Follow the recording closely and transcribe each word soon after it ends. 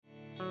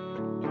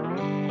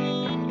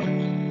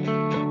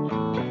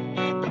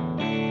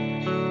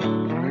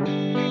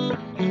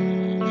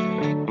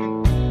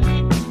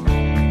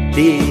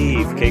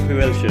Steve Cake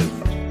Wilson.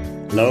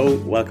 Hello,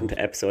 welcome to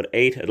episode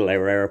 8 of the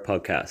Laurera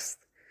podcast.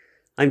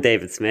 I'm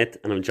David Smith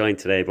and I'm joined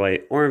today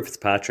by Oren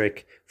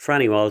Fitzpatrick,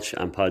 Franny Walsh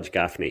and Podge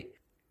Gaffney.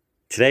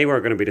 Today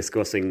we're going to be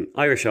discussing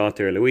Irish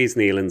author Louise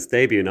Nealon's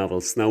debut novel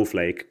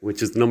Snowflake,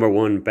 which is the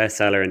 #1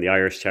 bestseller in the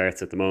Irish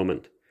charts at the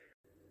moment.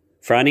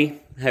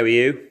 Franny, how are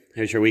you?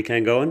 How's your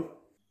weekend going?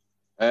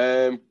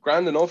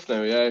 Grand enough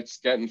now, yeah. It's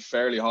getting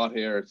fairly hot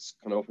here. It's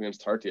kind of up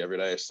against 30 every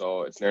day,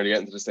 so it's nearly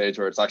getting to the stage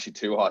where it's actually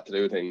too hot to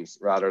do things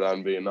rather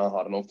than being not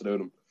hot enough to do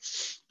them.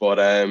 But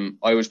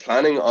I was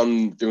planning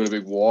on doing a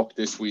big walk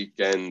this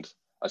weekend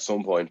at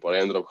some point, but I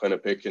ended up kind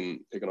of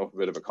picking up a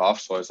bit of a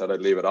cough, so I said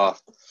I'd leave it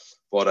off.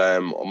 But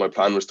my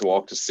plan was to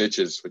walk to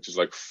Sitges, which is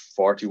like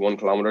 41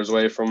 kilometers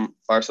away from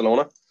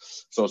Barcelona,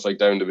 so it's like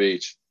down the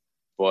beach.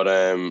 But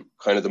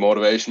kind of the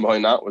motivation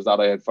behind that was that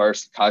I had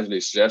first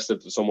casually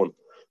suggested to someone,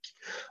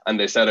 and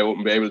they said I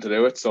wouldn't be able to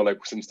do it. So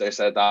like since they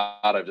said that,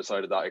 I've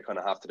decided that I kind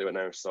of have to do it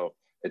now. So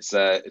it's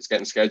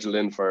getting scheduled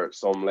in for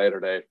some later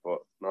date, but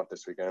not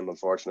this weekend,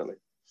 unfortunately.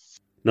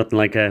 Nothing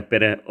like a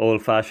bit of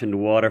old-fashioned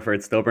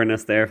Waterford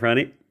stubbornness there,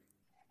 Franny.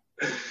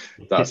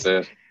 That's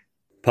it.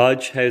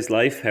 Podge, how's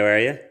life? How are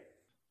you?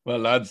 Well,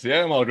 lads,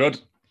 yeah, I'm all good.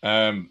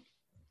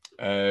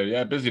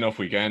 Busy enough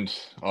weekend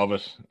of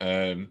it.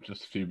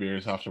 Just a few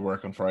beers after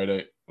work on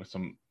Friday with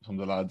some of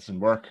the lads in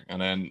work,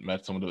 and then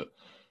met some of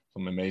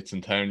my mates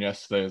in town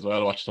yesterday as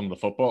well. Watched some of the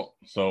football.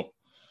 So,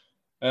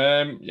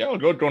 all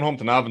good. Going home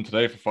to Navan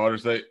today for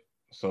Father's Day.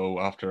 So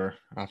after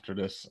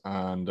this,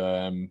 and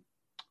other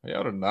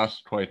than that,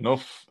 quite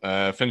enough.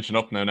 Finishing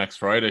up now next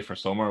Friday for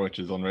summer, which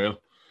is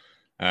unreal.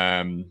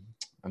 And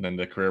then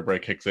the career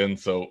break kicks in,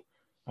 so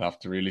I have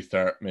to really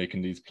start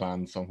making these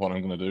plans on what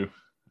I'm going to do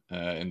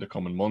in the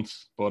coming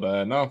months.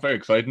 But no, very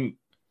exciting.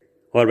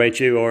 What about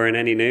you, Oren?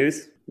 Any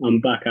news? I'm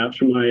back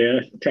after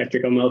my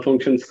technical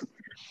malfunctions.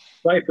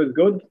 Life was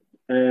good.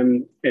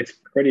 It's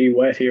pretty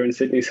wet here in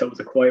Sydney, so it was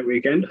a quiet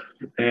weekend.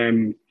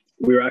 We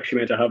were actually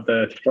meant to have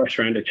the first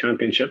round of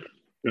championship,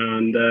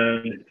 and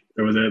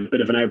there was a bit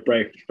of an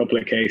outbreak, a couple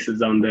of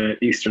cases on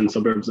the eastern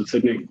suburbs of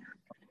Sydney,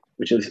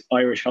 which is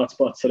Irish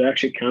hotspot. So they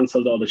actually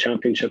cancelled all the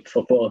championship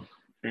football.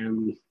 I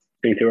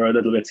think they were a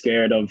little bit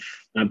scared of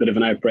a bit of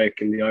an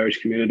outbreak in the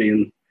Irish community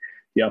and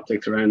the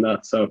optics around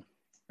that. So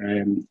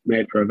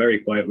made for a very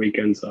quiet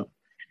weekend. So to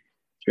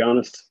be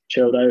honest,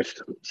 chilled out,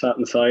 sat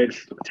inside,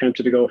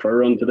 attempted to go for a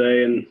run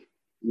today and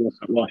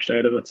got washed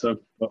out of it. So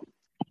but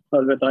I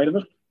was a bit tired of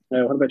it.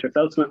 What about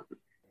yourself, Smith?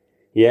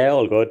 Yeah,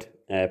 all good.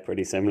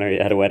 Pretty similar.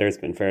 Yeah, the weather's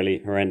been fairly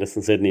horrendous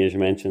in Sydney, as you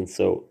mentioned.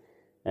 So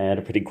had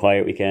a pretty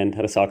quiet weekend.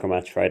 Had a soccer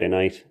match Friday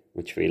night,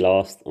 which we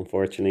lost,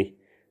 unfortunately.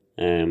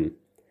 And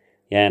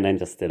then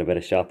just did a bit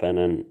of shopping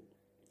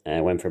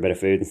and went for a bit of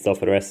food and stuff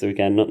for the rest of the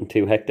weekend. Nothing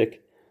too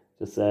hectic.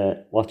 Just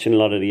watching a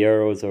lot of the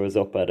Euros. I was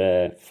up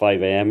at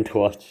 5 a.m. to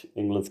watch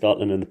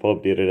England-Scotland in the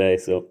pub the other day,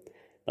 so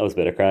that was a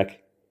bit of crack.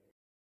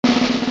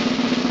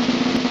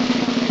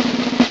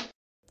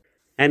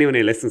 Anyone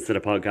who listens to the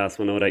podcast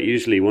will know that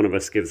usually one of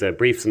us gives a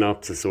brief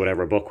synopsis of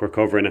whatever book we're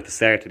covering at the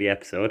start of the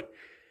episode.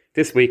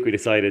 This week we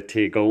decided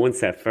to go one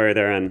step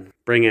further and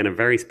bring in a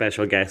very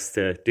special guest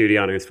to do the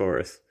honours for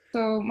us.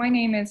 So my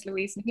name is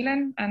Louise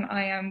Nealon and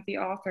I am the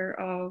author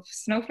of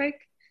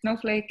Snowflake.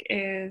 Snowflake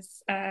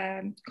is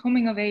a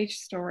coming-of-age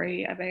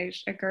story about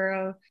a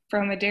girl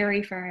from a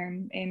dairy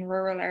farm in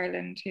rural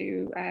Ireland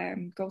who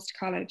goes to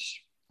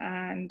college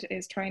and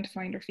is trying to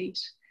find her feet.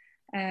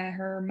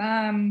 Her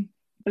mum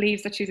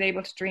believes that she's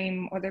able to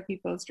dream other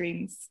people's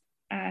dreams,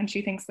 and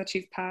she thinks that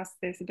she's passed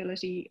this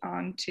ability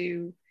on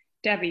to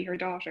Debbie, her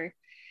daughter,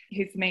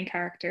 who's the main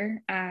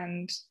character.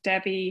 And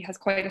Debbie has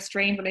quite a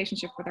strained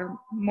relationship with her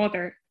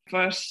mother,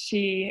 but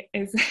she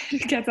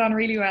gets on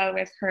really well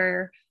with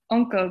her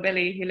uncle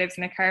Billy, who lives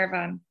in a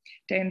caravan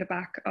down the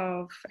back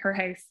of her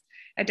house,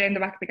 down the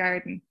back of the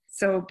garden.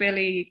 So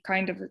Billy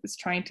kind of is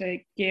trying to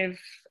give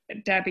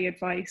Debbie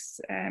advice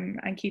and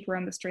keep her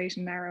on the straight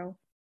and narrow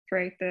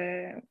throughout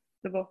the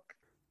book.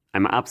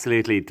 I'm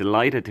absolutely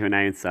delighted to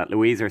announce that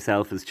Louise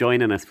herself is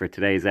joining us for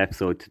today's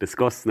episode to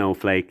discuss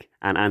Snowflake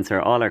and answer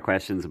all our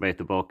questions about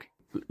the book.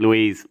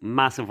 Louise,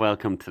 massive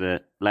welcome to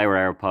the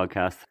Laurera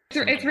podcast.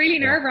 It's really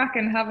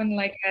nerve-wracking having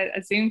like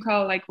a Zoom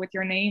call like with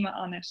your name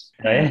on it.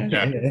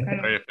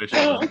 Very official.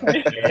 Oh,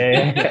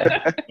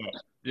 okay.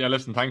 Yeah,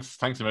 listen, thanks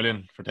a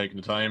million for taking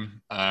the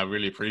time. I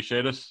really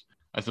appreciate it.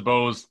 I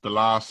suppose the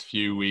last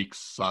few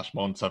weeks /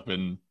 months have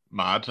been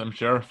mad, I'm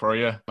sure, for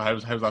you.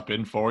 How's that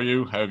been for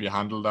you? How have you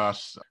handled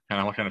that?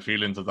 What kind of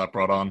feelings has that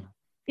brought on?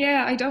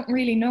 Yeah, I don't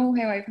really know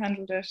how I've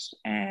handled it.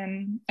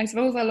 I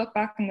suppose I look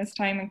back on this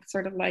time and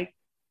sort of like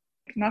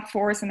not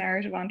force a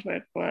narrative onto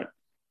it, but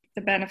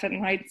the benefit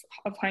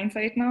of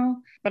hindsight now.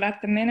 But at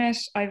the minute,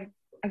 I've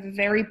a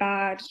very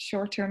bad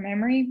short-term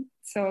memory.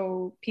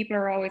 So people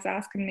are always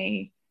asking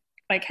me,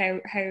 like,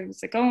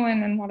 how's it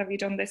going? And what have you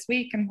done this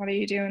week? And what are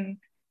you doing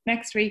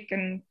next week?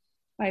 And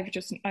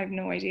I've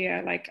no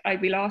idea. Like,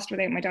 I'd be lost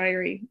without my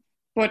diary.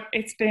 But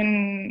it's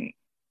been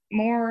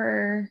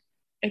more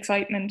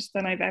excitement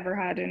than I've ever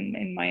had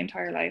in my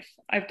entire life.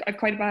 I've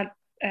quite a bad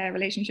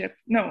relationship.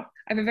 No, I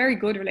have a very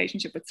good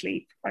relationship with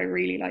sleep. I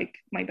really like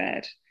my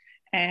bed.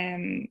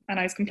 And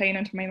I was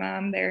complaining to my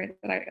mom there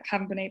that I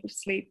haven't been able to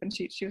sleep, and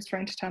she was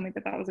trying to tell me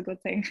that that was a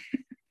good thing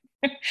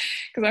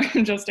because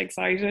I'm just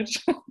excited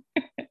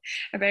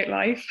about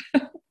life,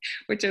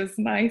 which is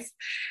nice.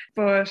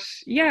 But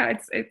yeah,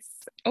 it's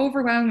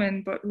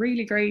overwhelming, but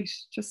really great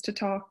just to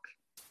talk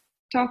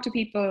to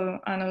people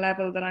on a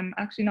level that I'm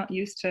actually not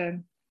used to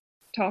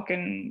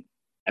talking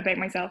about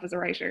myself as a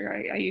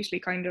writer. I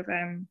usually kind of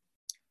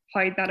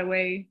hide that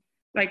away.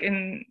 Like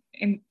in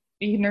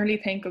you can nearly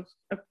think of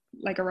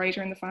like a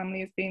writer in the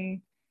family as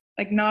being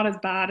like not as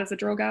bad as a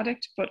drug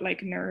addict, but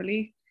like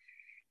nearly,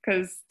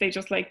 because they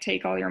just like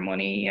take all your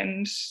money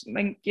and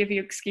like give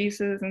you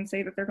excuses and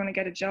say that they're going to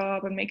get a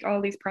job and make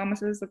all these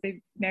promises that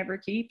they never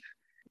keep.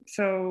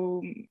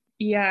 So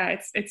yeah,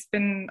 it's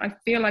been, I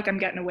feel like I'm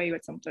getting away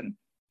with something,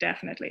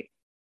 definitely.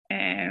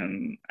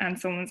 And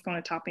someone's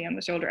going to tap me on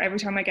the shoulder every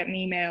time I get an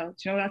email. Do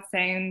you know that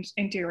sound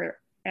into your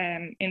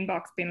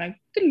inbox being like,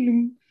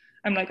 ding?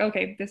 I'm like,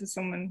 okay, this is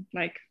someone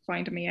like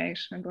finding me out.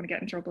 I'm going to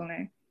get in trouble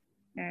now.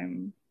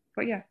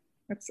 But yeah,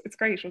 it's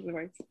great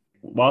otherwise.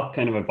 What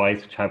kind of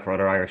advice would you have for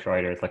other Irish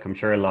writers? Like, I'm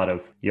sure a lot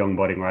of young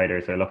budding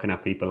writers are looking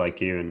at people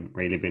like you and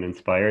really being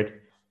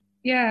inspired.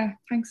 Yeah,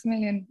 thanks a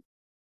million.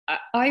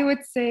 I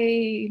would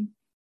say,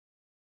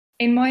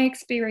 in my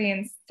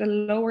experience, the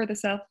lower the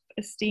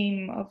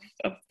self-esteem of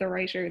the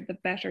writer, the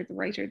better the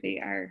writer they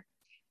are.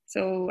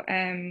 So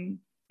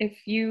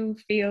if you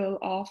feel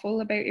awful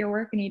about your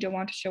work and you don't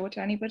want to show it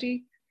to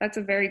anybody, that's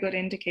a very good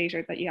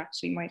indicator that you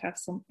actually might have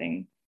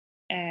something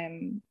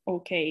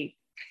okay.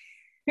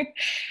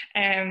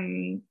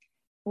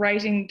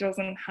 Writing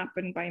doesn't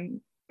happen by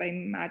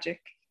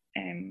magic,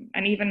 and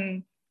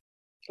even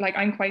like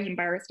I'm quite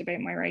embarrassed about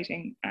my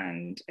writing,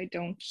 and I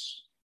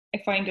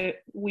find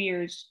it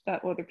weird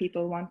that other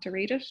people want to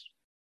read it,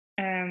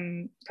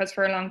 because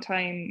for a long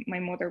time my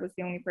mother was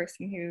the only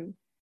person who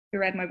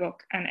read my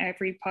book, and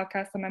every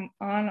podcast that I'm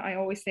on I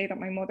always say that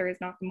my mother is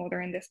not the mother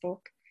in this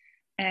book.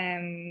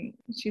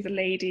 She's a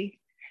lady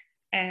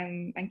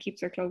and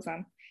keeps her clothes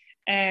on.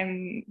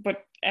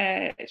 But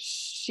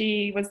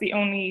she was the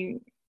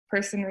only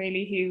person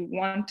really who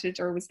wanted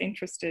or was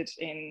interested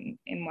in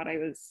what I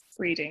was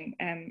reading,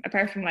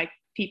 apart from like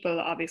people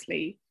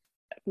obviously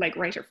like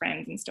writer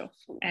friends and stuff.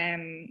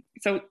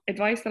 So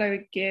advice that I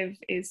would give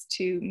is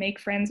to make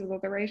friends with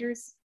other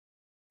writers.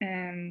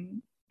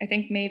 I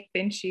think Maeve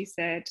Binchy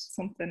said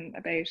something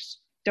about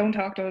don't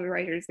talk to other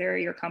writers, they're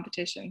your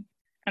competition.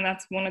 And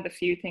that's one of the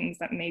few things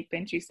that Maeve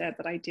Binchy said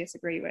that I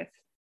disagree with.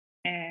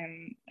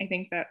 I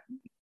think that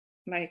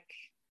like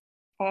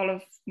all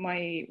of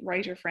my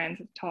writer friends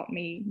have taught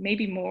me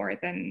maybe more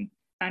than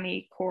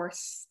any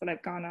course that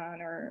I've gone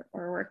on or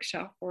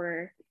workshop,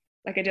 or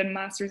like I did a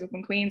master's up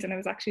in Queen's, and it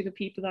was actually the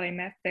people that I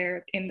met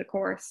there in the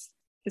course,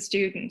 the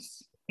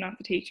students, not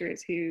the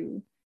teachers,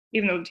 who,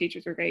 even though the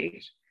teachers were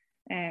great,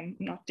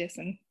 not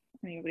dissing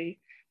anybody,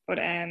 but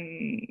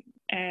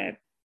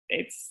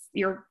it's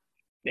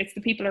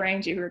the people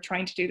around you who are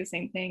trying to do the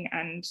same thing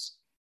and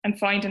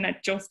finding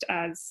it just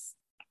as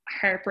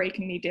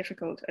heartbreakingly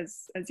difficult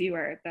as you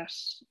are,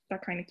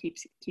 that kind of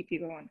keeps you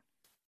going,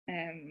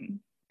 and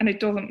it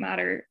doesn't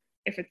matter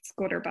if it's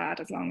good or bad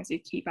as long as you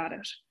keep at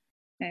it.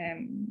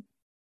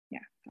 Yeah,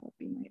 that would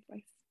be my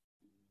advice.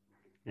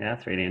 Yeah,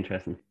 that's really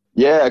interesting.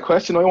 Yeah, a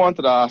question I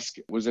wanted to ask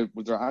was there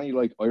any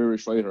like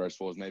Irish writer, I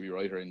suppose, maybe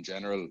writer in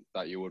general,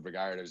 that you would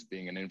regard as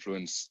being an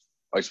influence,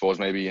 I suppose,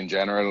 maybe in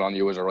general on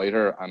you as a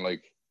writer, and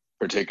like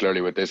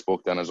particularly with this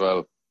book then as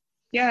well?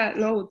 Yeah,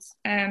 loads.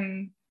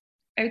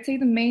 I would say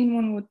the main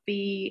one would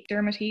be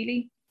Dermot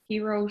Healy. He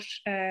wrote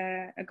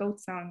A Goat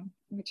Song,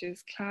 which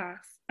is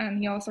class, and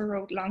he also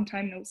wrote Long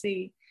Time No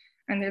See.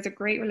 And there's a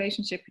great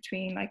relationship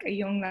between like a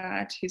young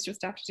lad who's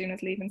just after doing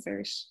his leaving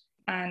cert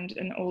and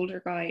an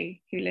older guy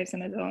who lives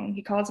on his own.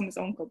 He calls him his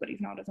uncle, but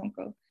he's not his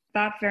uncle.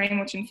 That very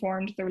much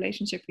informed the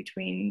relationship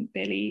between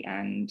Billy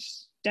and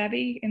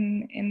Debbie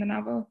in the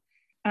novel.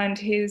 And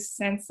his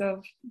sense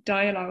of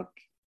dialogue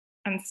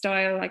and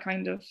style,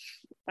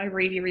 I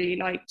really, really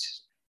liked.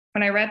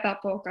 When I read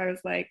that book, I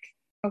was like,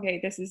 okay,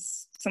 this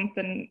is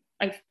something,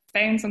 I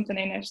found something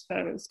in it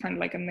that was kind of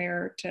like a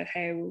mirror to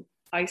how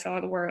I saw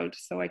the world.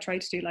 So I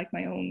tried to do like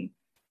my own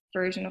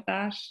version of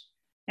that.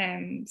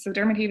 So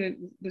Dermot Healy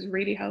was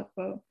really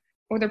helpful.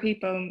 Other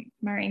people,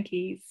 Marion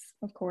Keyes,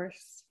 of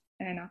course,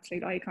 an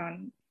absolute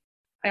icon.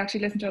 I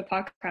actually listened to a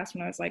podcast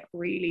when I was like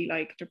really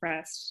like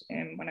depressed,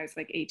 when I was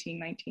like 18,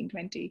 19,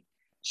 20.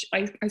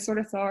 I sort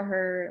of saw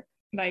her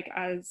like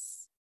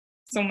as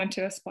someone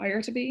to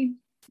aspire to be,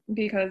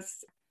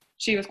 because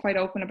she was quite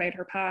open about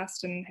her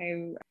past and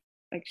how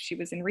like she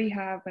was in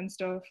rehab and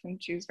stuff,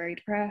 and she was very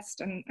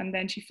depressed, and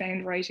then she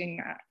found writing,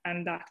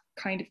 and that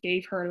kind of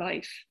gave her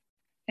life.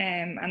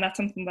 And that's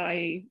something that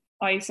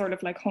I sort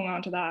of like hung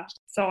on to, that,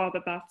 saw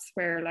that that's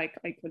where like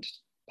I could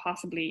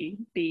possibly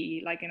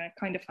be like in a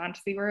kind of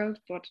fantasy world,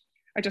 but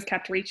I just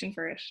kept reaching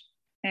for it.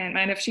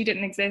 And if she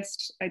didn't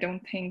exist, I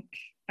don't think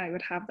I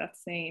would have that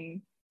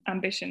same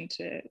ambition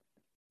to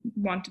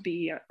want to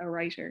be a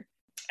writer.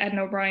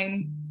 Edna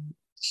O'Brien,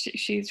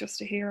 she's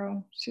just a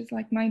hero. She's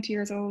like 90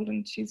 years old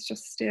and she's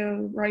just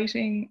still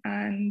writing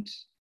and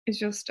is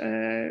just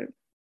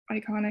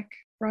iconic.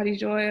 Roddy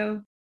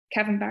Doyle,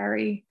 Kevin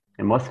Barry.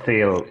 It must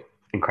feel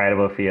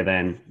incredible for you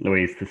then,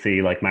 Louise, to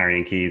see like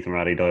Marion Keyes and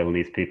Roddy Doyle and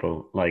these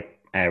people like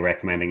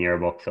recommending your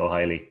book so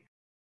highly.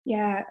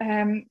 Yeah,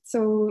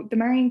 so the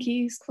Marion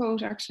Keyes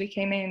quote actually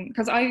came in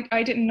because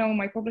I didn't know,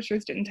 my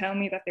publishers didn't tell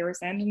me that they were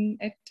sending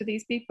it to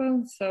these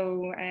people.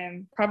 So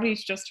probably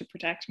just to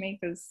protect me,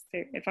 because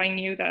if I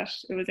knew that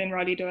it was in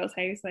Roddy Doyle's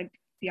house, I'd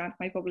be on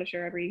my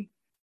publisher every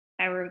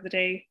hour of the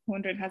day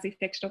wondering, has he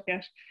fixed up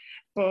yet?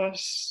 But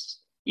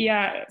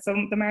yeah, so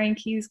the Marion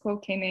Keyes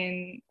quote came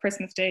in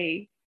Christmas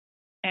Day,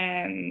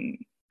 and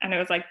it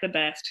was like the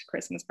best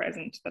Christmas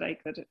present that I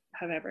could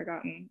have ever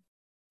gotten.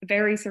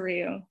 Very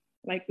surreal.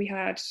 Like we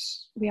had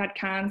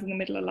cans in the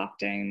middle of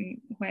lockdown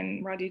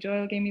when Roddy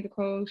Doyle gave me the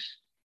quote.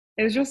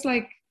 It was just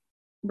like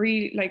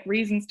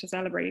reasons to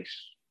celebrate,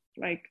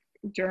 like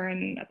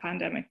during a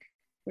pandemic,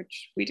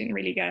 which we didn't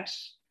really get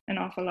an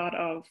awful lot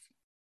of.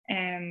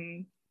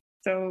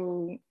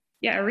 So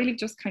yeah, it really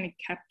just kind of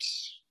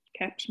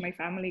kept my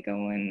family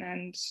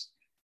going,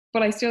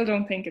 but I still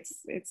don't think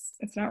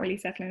it's not really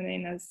settling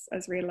in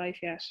as real life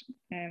yet.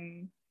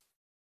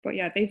 But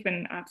yeah, they've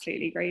been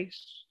absolutely great.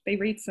 They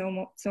read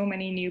so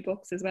many new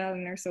books as well,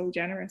 and they're so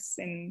generous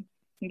in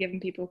giving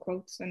people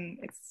quotes. And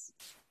it's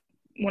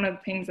one of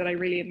the things that I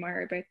really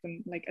admire about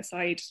them. Like,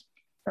 aside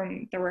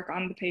from their work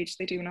on the page,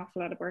 they do an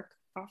awful lot of work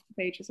off the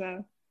page as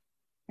well,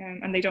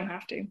 and they don't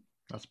have to.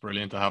 That's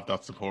brilliant to have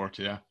that support.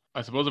 Yeah,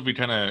 I suppose if we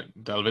kind of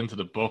delve into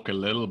the book a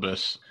little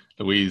bit,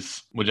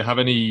 Louise, would you have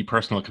any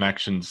personal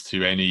connections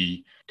to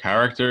any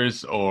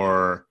characters,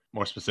 or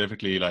more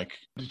specifically, like,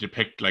 did you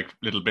pick like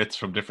little bits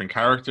from different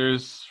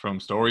characters, from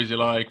stories you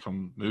like,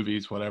 from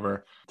movies,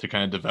 whatever, to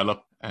kind of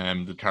develop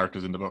the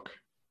characters in the book?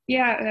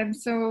 Yeah,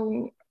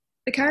 so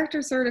the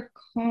characters sort of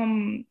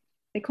come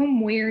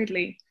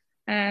weirdly.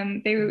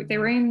 They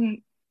were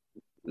in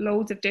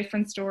loads of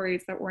different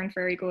stories that weren't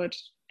very good,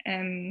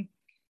 and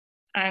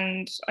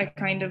I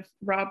kind of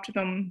robbed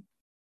them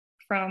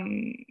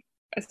from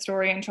a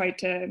story and tried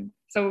to.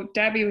 So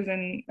Debbie was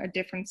in a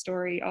different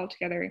story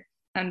altogether,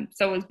 and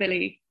so was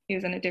Billy. He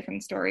was in a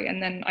different story,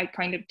 and then I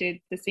kind of did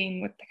the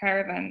scene with the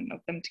caravan of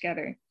them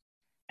together.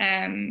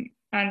 And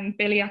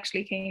Billy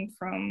actually came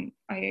from,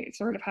 I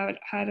sort of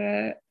had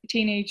a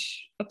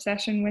teenage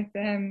obsession with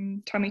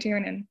Tommy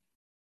Tiernan.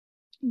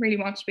 Really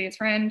wanted to be his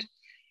friend.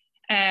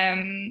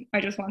 I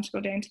just wanted to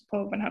go down to the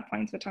pub and have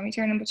pints with Tommy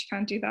Tiernan, but you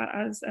can't do that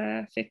as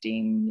a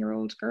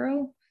 15-year-old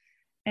girl.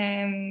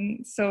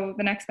 So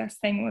the next best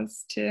thing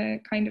was to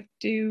kind of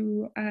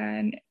do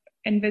an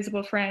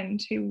invisible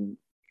friend who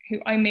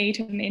I made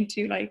him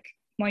into like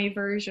my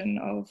version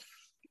of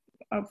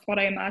what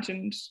I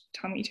imagined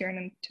Tommy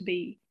Tiernan to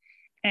be.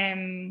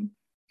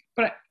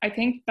 But I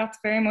think that's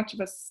very much of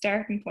a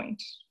starting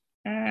point.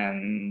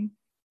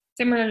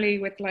 Similarly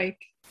with like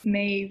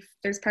Maeve,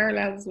 there's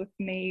parallels with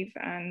Maeve,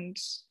 and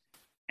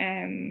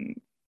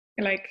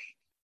like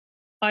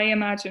I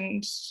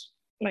imagined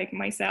like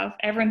myself,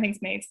 everyone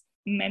thinks Maeve's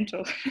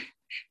mental.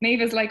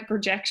 Maeve is like a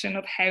projection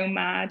of how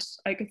mad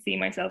I could see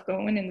myself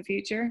going in the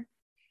future.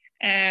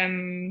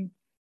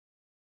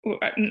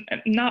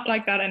 Not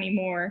like that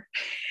anymore.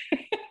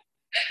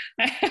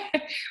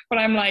 But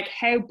I'm like,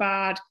 how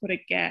bad could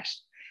it get?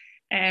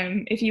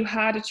 If you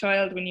had a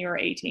child when you were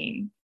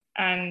 18,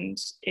 and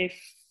if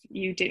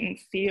you didn't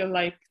feel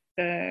like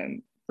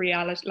the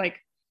reality, like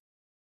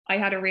I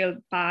had a real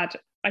bad,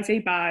 I say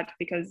bad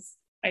because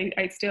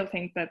I still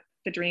think that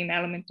the dream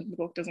element of the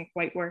book doesn't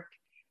quite work.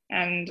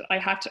 And I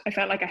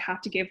felt like I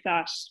had to give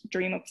that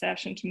dream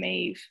obsession to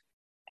Maeve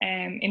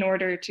in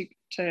order to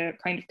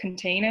kind of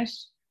contain it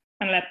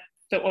and let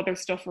the other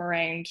stuff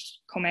around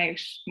come out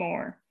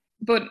more.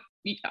 But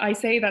I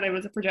say that it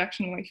was a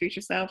projection of my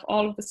future self.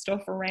 All of the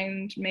stuff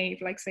around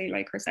Maeve, like say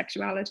like her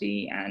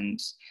sexuality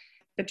and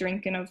the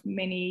drinking of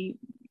mini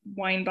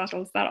wine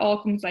bottles, that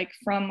all comes like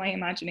from my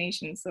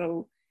imagination.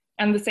 So,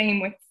 and the same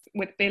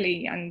with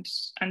Billy and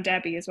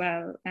Debbie as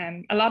well.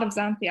 A lot of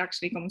Xanthi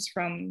actually comes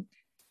from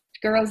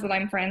girls that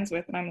I'm friends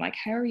with, and I'm like,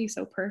 how are you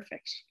so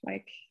perfect?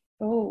 Like,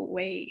 go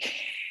away.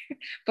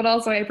 But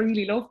also I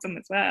really love them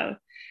as well.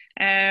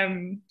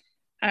 And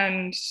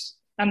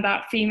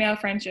that female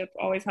friendship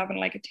always having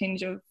like a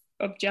tinge of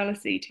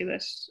jealousy to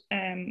it,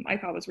 I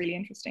thought was really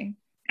interesting.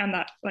 And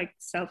that like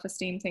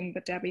self-esteem thing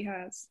that Debbie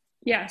has.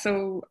 Yeah,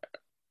 so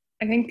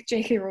I think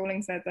J.K.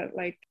 Rowling said that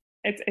like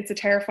it's a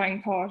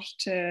terrifying thought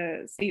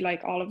to see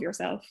like all of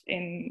yourself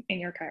in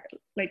your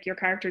like your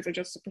characters are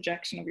just a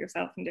projection of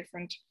yourself in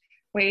different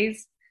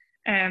ways.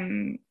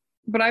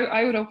 But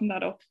I would open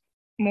that up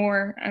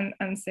more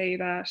and say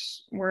that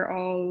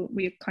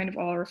we kind of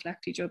all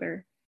reflect each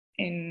other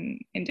in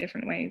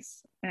different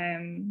ways.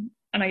 And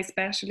I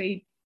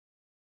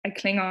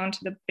cling on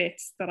to the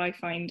bits that I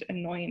find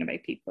annoying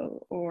about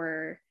people,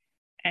 or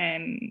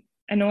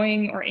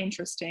annoying or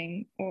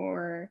interesting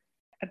or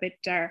a bit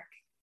dark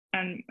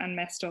and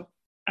messed up,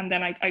 and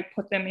then I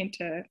put them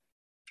into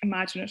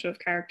imaginative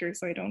characters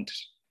so I don't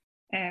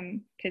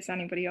piss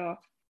anybody off.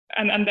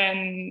 And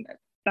then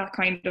that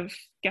kind of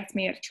gets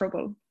me into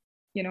trouble,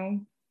 you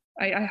know.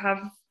 I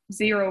have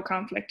zero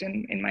conflict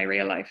in my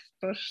real life,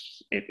 but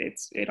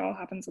it all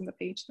happens on the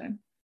page then.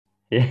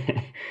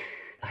 Yeah.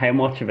 How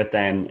much of it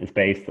then is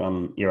based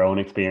on your own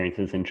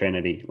experiences in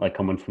Trinity, like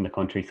coming from the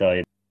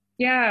countryside?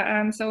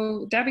 Yeah,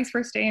 so Debbie's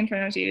first day in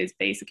Trinity is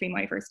basically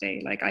my first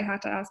day. Like, I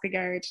had to ask a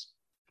guard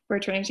where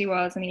Trinity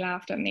was, and he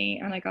laughed at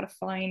me, and I got a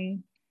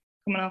fine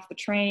coming off the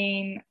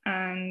train,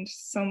 and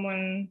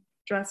someone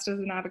dressed as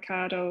an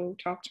avocado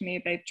talked to me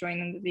about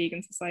joining the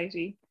vegan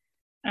society,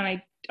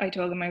 and I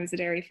told him I was a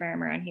dairy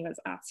farmer, and he was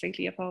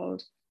absolutely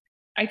appalled.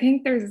 I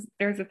think there's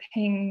a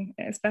thing,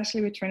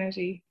 especially with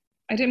Trinity.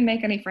 I didn't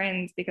make any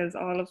friends because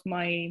all of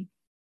my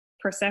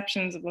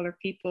perceptions of other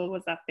people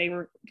was that they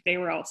were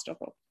all stuck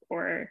up,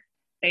 or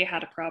they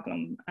had a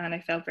problem, and I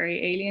felt very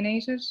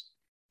alienated.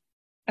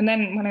 And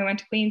then when I went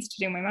to Queen's to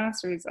do my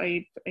master's,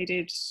 I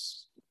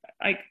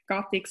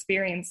got the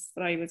experience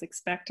that I was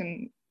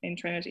expecting in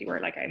Trinity, where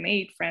like I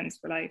made friends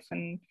for life.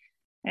 And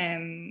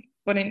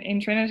but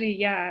in Trinity,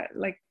 yeah,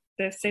 like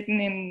the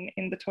sitting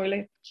in the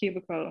toilet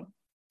cubicle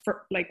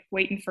for like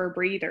waiting for a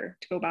breather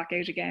to go back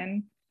out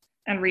again,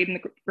 and reading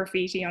the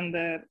graffiti on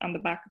the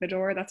back of the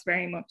door, that's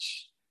very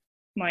much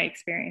my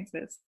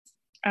experiences.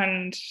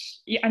 And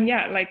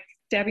yeah, like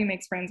Debbie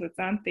makes friends with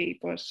Xanthi,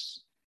 but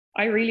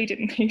I really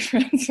didn't make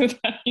friends with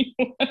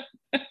anyone.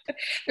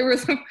 there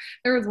was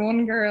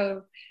one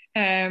girl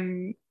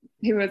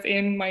who was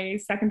in my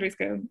secondary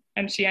school,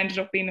 and she ended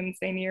up being in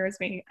the same year as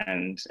me,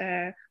 and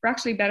we're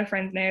actually better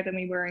friends now than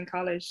we were in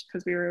college,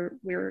 because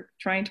we were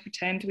trying to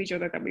pretend to each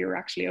other that we were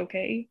actually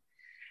okay.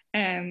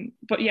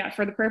 But yeah,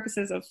 for the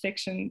purposes of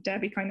fiction,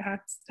 Debbie kind of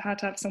had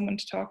to have someone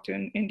to talk to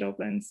in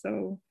Dublin,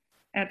 so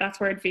that's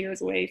where it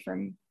veers away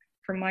from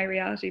my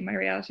reality. My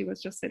reality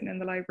was just sitting in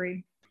the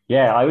library.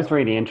 Yeah, I was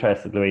really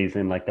interested, Louise,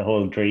 in like the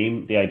whole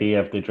dream, the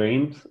idea of the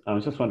dreams. I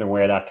was just wondering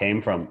where that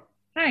came from.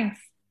 Thanks.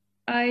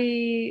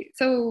 I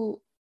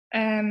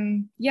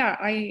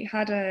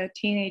had a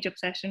teenage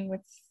obsession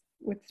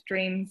with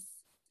dreams.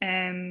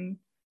 I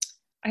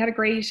had a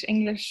great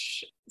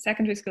English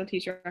secondary school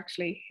teacher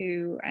actually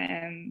who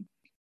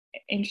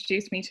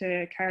introduced me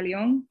to Carl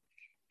Jung,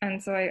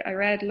 and so I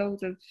read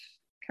loads of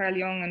Carl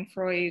Jung and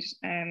Freud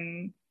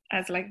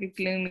as like a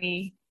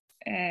gloomy,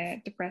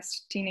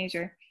 depressed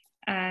teenager.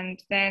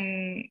 And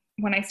then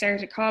when I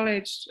started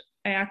college,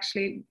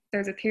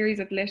 there's a theories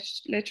of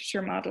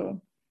literature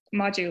module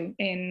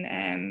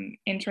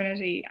in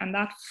Trinity, and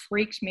that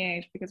freaked me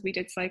out because we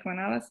did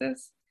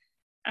psychoanalysis,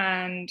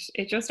 and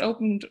it just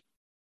opened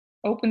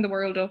the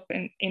world up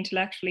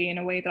intellectually in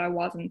a way that I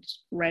wasn't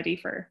ready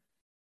for.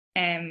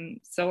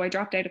 So I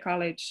dropped out of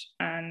college,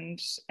 and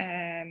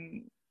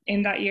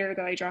in that year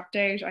that I dropped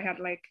out, I had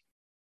like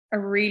a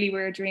really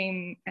weird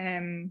dream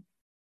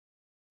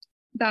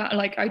that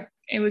like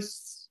it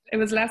was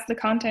less the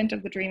content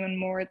of the dream and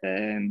more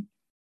the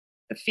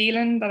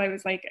feeling that I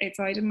was like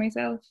outside of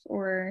myself,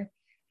 or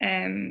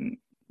that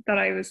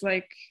I was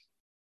like,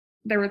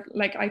 there was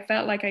like, I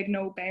felt like I'd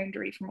no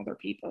boundary from other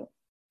people,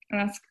 and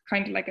that's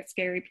kind of like a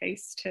scary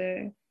place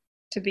to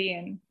be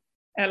in.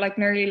 Like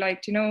nearly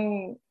like, do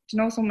you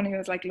know someone who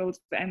has like loads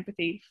of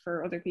empathy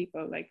for other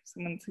people, like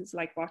someone who's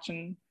like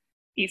watching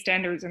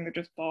EastEnders and they're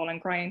just bawling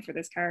crying for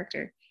this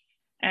character.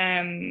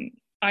 I'm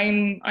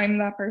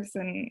that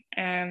person,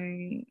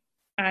 and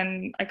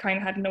I kind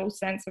of had no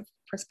sense of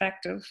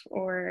perspective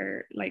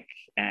or like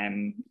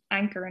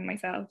anchor in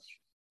myself,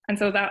 and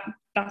so that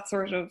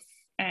sort of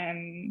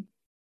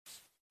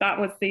that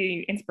was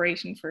the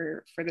inspiration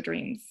for the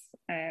dreams,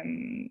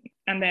 and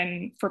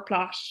then for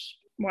plot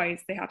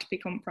wise they had to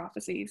become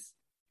prophecies,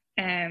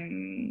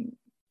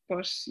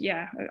 but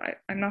yeah,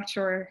 I'm not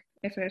sure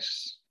if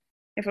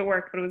it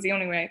worked, but it was the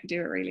only way I could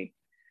do it really.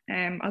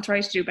 I'll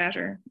try to do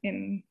better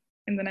in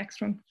the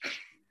next one.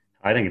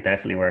 I think it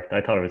definitely worked.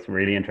 I thought it was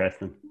really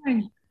interesting.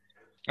 I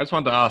just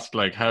wanted to ask,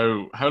 like,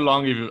 how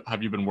long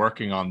have you been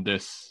working on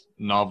this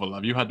novel?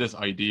 Have you had this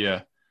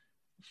idea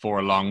for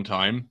a long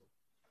time?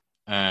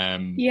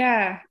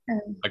 Yeah.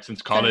 Like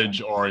since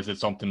college, or is it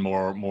something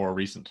more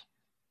recent?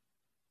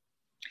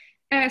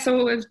 So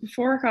it was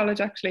before college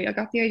actually. I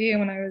got the idea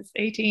when I was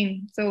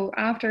 18. So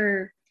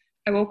after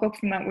I woke up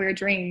from that weird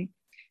dream,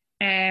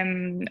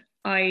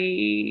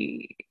 I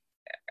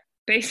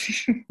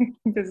basically,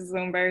 this is so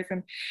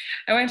embarrassing.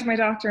 I went to my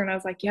doctor and I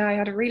was like, yeah, I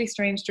had a really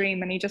strange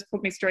dream, and he just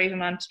put me straight on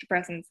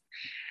antidepressants.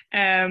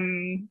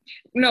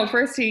 No,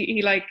 first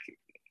he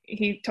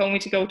told me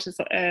to go to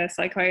a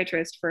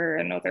psychiatrist for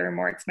another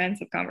more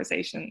expensive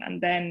conversation, and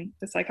then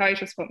the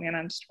psychiatrist put me on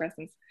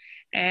antidepressants.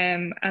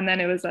 And then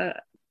it was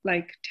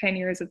like 10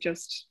 years of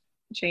just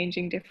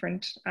changing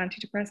different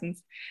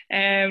antidepressants.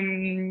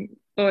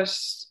 But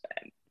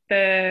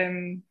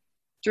the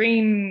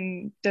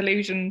dream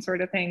delusion sort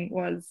of thing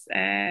was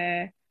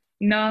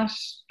not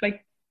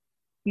like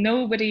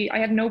I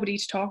had nobody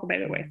to talk about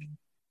it with.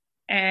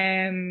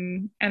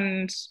 And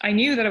I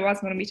knew that it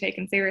wasn't going to be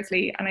taken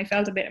seriously, and I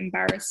felt a bit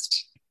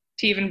embarrassed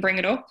to even bring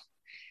it up.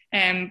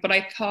 But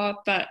I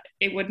thought that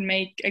it would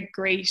make a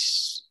great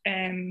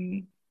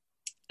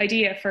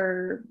idea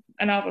for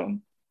a novel.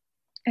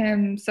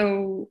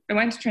 So I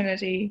went to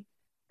Trinity,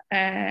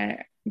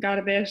 got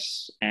a bit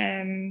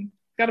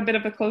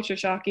of a culture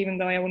shock, even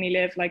though I only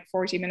live like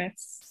 40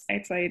 minutes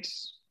outside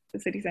the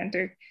city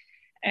centre.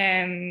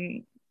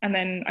 And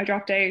then I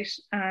dropped out,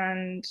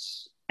 and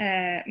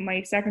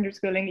my secondary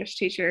school English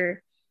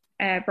teacher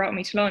brought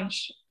me to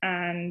lunch,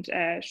 and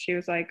she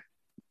was like,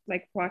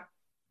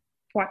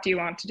 what do you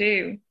want to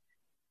do?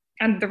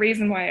 And the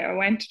reason why I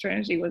went to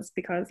Trinity was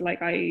because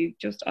like I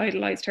just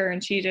idolized her,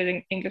 and she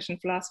did English and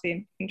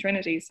philosophy in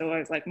Trinity. So I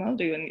was like, well, I'll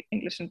do an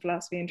English and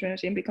philosophy in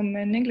Trinity and become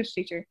an English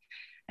teacher.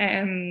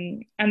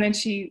 And then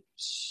she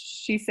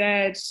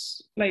said,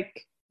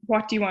 like,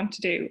 what do you want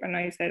to do? And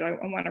I said, I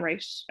want to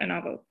write a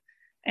novel.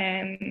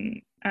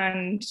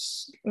 And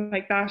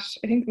like that,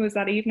 I think it was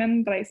that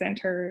evening that I sent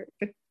her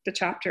the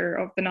chapter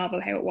of the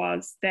novel, how it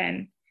was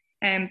then.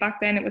 And back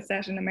then it was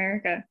set in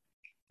America,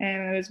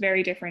 and it was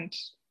very different.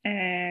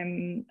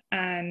 And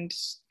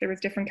there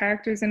was different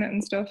characters in it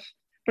and stuff,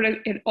 but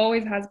it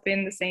always has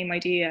been the same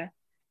idea.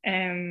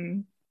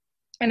 And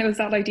it was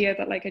that idea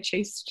that like I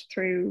chased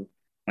through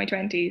my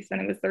 20s,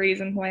 and it was the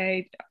reason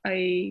why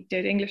I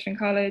did English in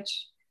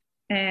college.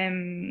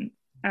 And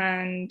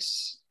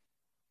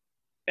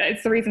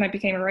it's the reason I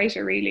became a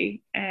writer,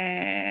 really.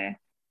 And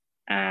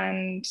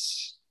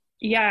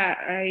yeah,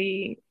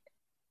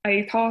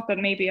 I thought that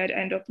maybe I'd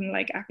end up in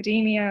like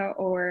academia,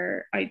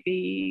 or I'd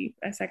be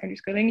a secondary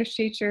school English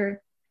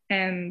teacher.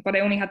 But I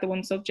only had the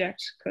one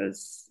subject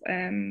because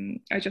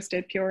I just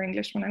did pure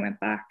English when I went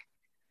back.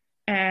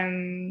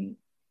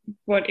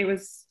 But it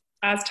was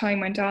as time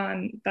went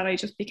on that I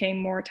just became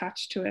more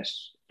attached to it.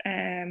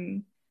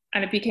 And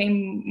it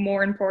became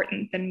more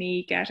important than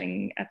me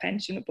getting a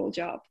pensionable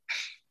job,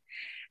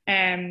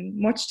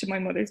 much to my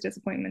mother's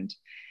disappointment.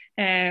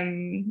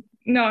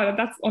 No,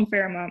 that's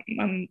unfair. My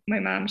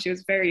mom, she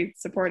was very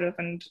supportive,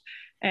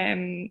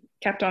 and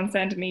kept on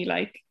sending me,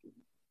 like,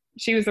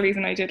 she was the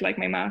reason I did like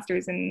my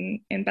master's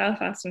in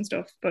Belfast and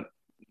stuff. But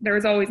there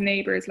was always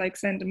neighbours like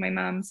sending my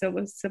mom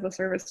civil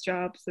service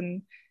jobs,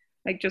 and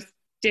like just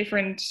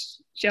different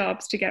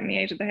jobs to get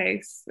me out of the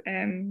house.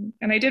 And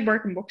I did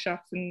work in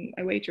bookshops, and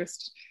I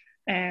waitressed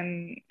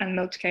and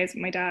milked cows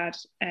with my dad.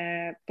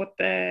 But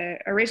the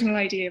original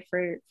idea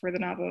for the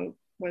novel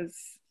was,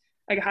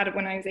 I had it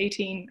when I was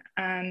 18,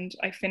 and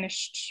I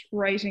finished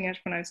writing it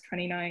when I was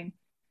 29.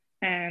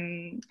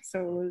 So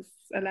it was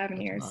 11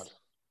 years. Mad.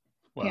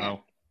 Wow. Yeah.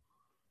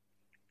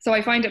 So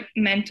I find it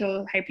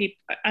mental how people,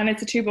 and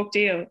it's a 2-book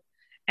deal.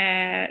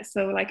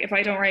 So like if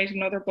I don't write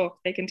another book,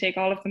 they can take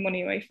all of the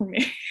money away from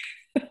me.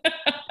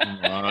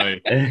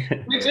 Right.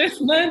 Which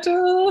is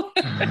mental.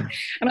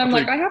 And I'm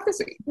like, I have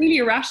this really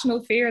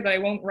irrational fear that I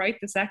won't write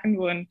the second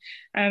one.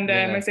 And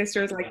my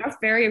sister was like, that's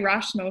very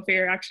irrational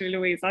fear, actually,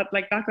 Louise. That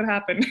could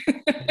happen.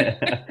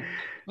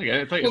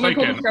 It's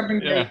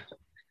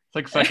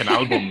like second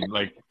album,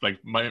 like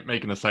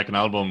making a second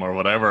album or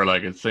whatever.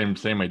 Like it's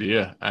same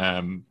idea.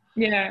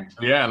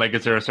 Like,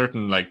 is there a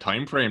certain like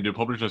time frame? Do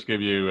publishers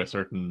give you a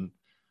certain,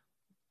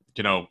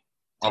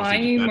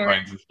 obviously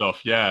deadlines and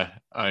stuff?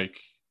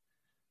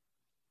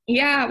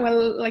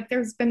 Well, like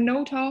there's been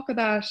no talk of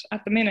that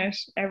at the minute.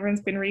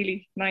 Everyone's been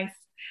really nice,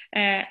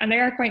 and they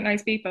are quite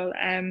nice people.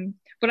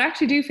 But I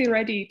actually do feel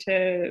ready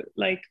to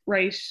like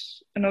write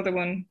another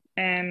one.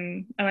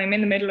 And I'm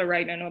in the middle of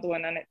writing another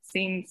one, and it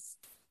seems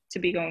to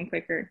be going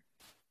quicker.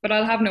 But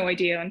I'll have no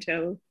idea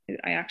until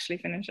I actually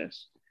finish it.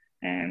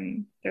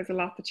 There's a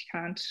lot that you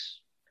can't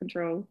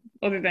control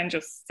other than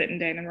just sitting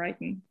down and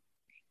writing.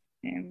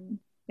 And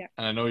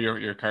I know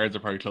your cards are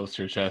probably close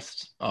to your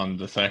chest on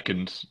the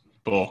second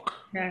book.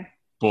 Yeah.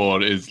 But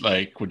would you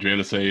be able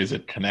to say, is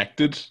it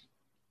connected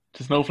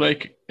to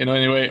Snowflake in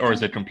any way, or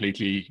is it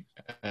completely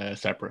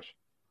separate?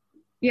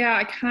 Yeah,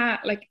 I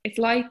can't, like, it's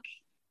like,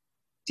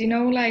 do you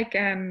know, like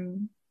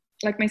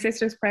my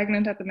sister's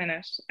pregnant at the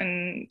minute,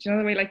 and do you know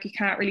the way, like, you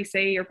can't really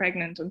say you're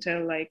pregnant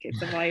until like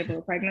it's a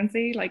viable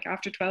pregnancy, like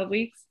after 12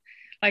 weeks.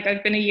 Like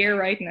I've been a year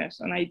writing it,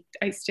 and I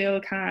still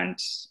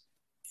can't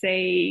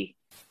say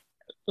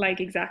like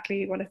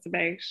exactly what it's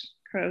about,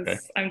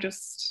 because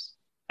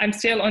I'm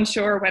still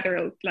unsure whether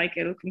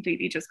it'll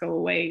completely just go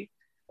away,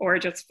 or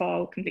just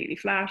fall completely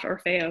flat, or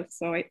fail.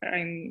 So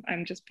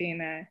I'm just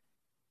being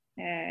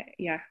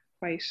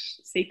quite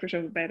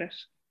secretive about it.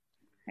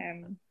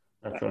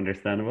 That's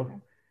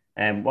understandable.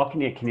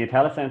 Can you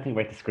tell us anything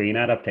about the screen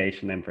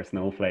adaptation then for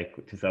Snowflake,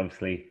 which is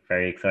obviously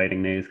very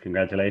exciting news?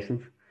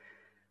 Congratulations.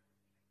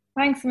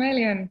 Thanks a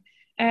million.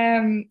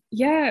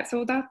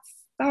 So that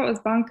was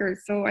bonkers.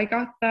 So I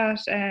got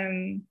that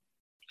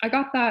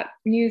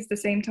news the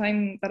same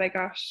time that I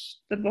got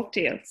the book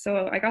deal.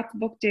 So I got the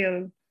book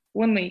deal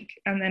 1 week,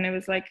 and then it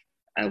was like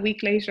a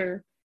week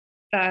later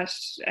that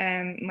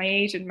my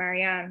agent,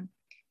 Marianne,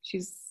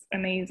 she's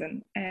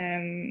amazing.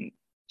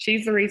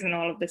 She's the reason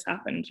all of this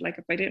happened. Like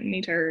if I didn't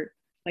meet her,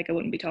 like I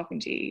wouldn't be talking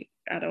to you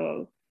at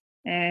all.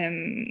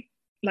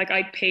 Like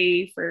I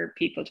pay for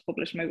people to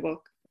publish my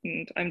book,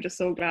 and I'm just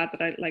so glad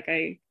that I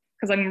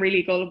because I'm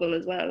really gullible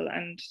as well,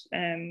 and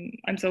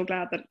I'm so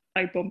glad that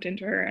I bumped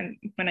into her and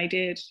when I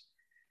did.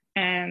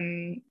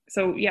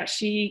 So yeah,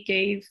 she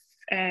gave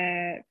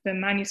the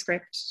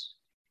manuscript.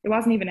 It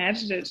wasn't even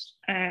edited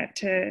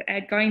to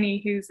Ed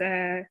Guiney, who's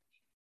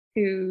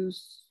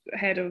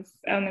head of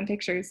Element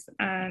Pictures,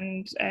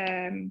 and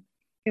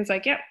he was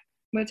like, "Yeah,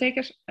 we'll take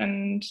it,"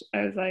 and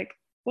I was like,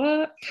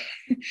 "What?"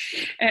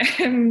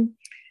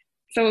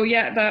 So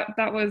yeah,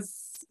 that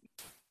was.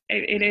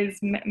 It is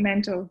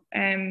mental.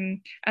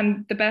 And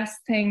the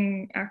best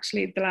thing,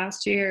 actually, the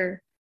last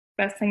year,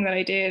 best thing that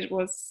I did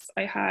was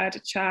I had a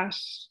chat,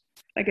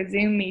 like a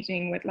Zoom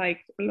meeting with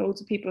like loads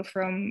of people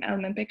from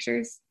Element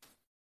Pictures.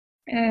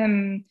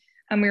 And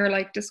we were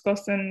like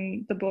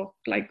discussing the book,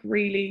 like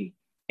really,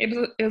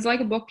 it was like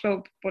a book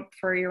club, but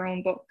for your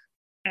own book.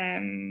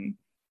 And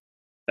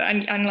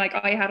like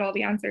I had all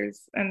the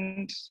answers,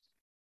 and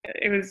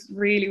it was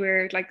really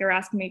weird. Like they're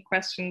asking me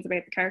questions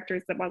about the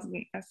characters that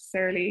wasn't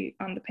necessarily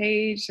on the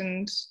page,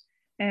 and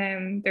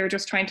they were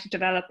just trying to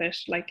develop it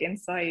like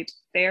inside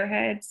their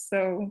heads.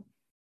 So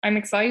I'm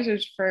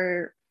excited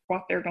for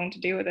what they're going to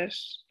do with it,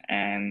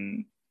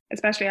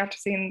 especially after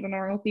seeing the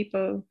Normal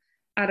People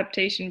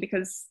adaptation,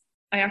 because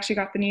I actually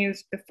got the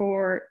news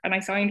before, and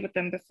I signed with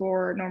them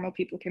before Normal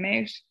People came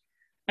out,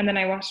 and then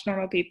I watched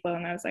Normal People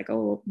and I was like,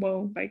 oh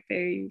whoa, like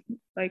they're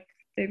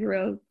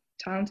real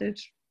talented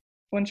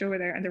bunch over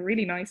there, and they're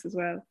really nice as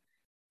well,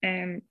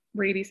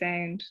 really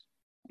sound.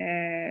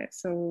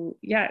 So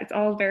yeah, it's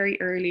all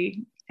very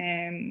early,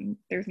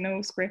 there's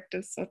no script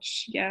as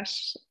such yet,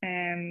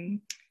 and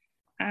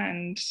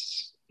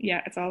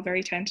yeah, it's all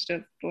very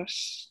tentative, but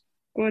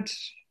good.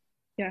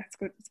 Yeah, it's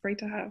good. It's great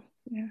to have.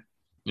 Yeah.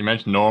 You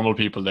mentioned Normal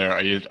People there.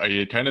 Are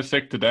you kind of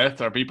sick to death?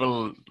 Are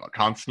people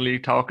constantly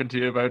talking to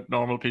you about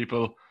Normal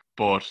People?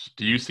 But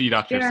do you see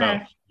that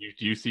yourself?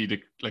 Do you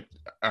see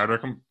are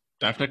there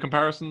definite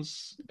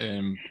comparisons?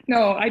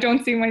 No, I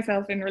don't see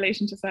myself in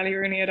relation to Sally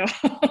Rooney at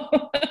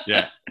all.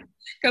 Yeah.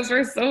 Because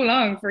for so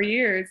long, for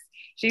years,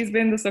 she's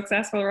been the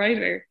successful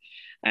writer.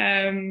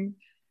 And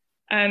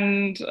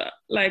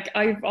like,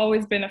 I've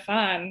always been a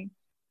fan.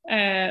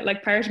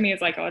 Like, part of me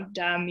is like, oh,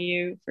 damn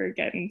you for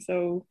getting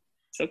so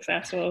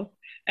successful.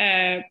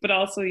 But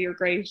also you're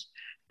great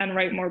and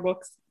write more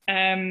books.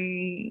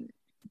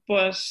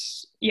 But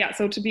yeah,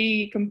 so to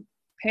be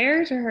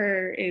compared to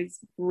her is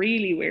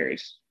really weird.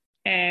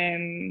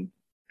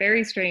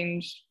 Very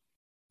strange,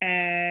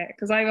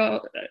 because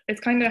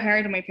it's kind of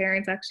hard on my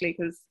parents actually,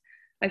 because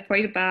I've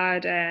quite a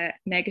bad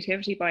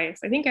negativity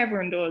bias. I think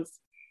everyone does.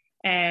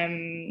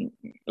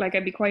 Like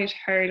I'd be quite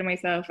hard on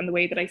myself and the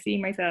way that I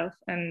see myself,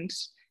 and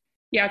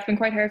yeah, it's been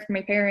quite hard for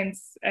my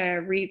parents.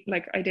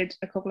 Like I did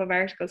a couple of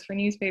articles for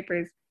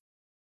newspapers,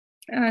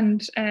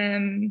 and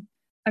I'm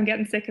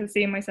getting sick of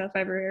seeing myself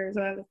everywhere as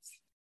well. It's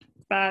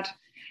bad.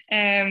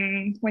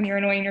 When you're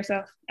annoying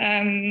yourself.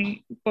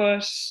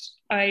 But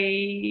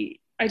I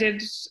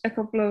did a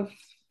couple of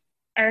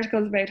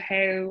articles about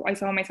how I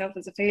saw myself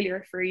as a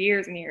failure for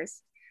years and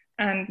years,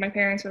 and my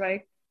parents were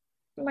like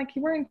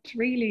you weren't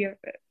really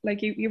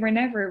like you were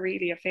never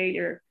really a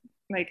failure,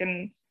 like,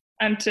 and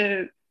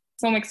to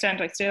some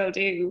extent I still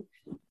do.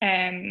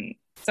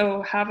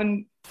 So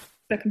having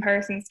the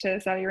comparisons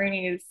to Sally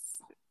Rooney is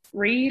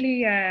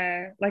really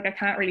like I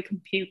can't really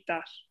compute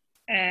that.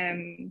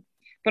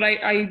 But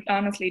I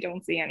honestly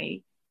don't see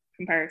any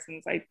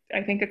comparisons. I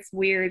think it's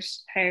weird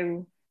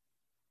how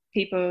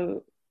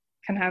people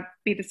can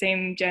be the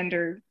same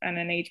gender and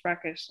an age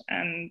bracket,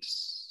 and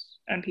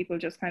people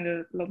just kind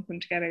of lump them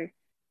together.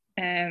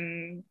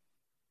 And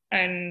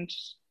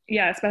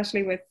yeah,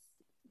 especially with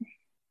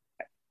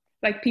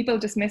like people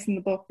dismissing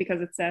the book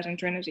because it's set in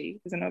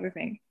Trinity is another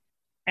thing.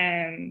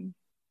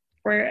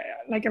 Where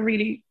like a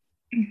really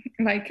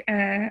like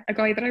a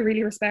guy that I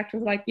really respect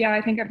was like, yeah,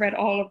 I think I've read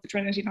all of the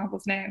Trinity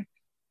novels now.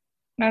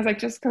 And I was like,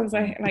 just because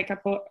I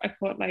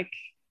put like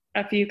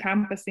a few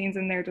campus scenes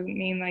in there doesn't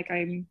mean like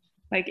I'm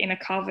like in a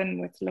coven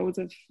with loads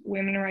of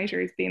women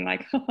writers being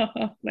like,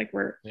 like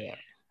we're. Yeah,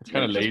 it's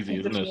kind of lazy,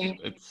 isn't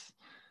it?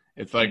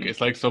 It's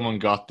like someone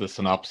got the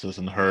synopsis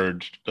and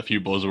heard a few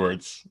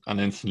buzzwords and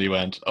instantly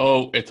went,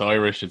 oh, it's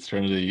Irish, it's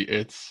Trinity,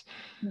 it's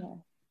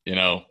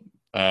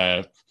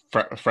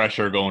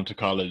fresher going to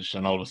college,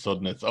 and all of a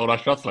sudden it's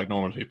that's like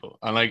Normal People,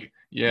 and like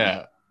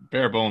yeah,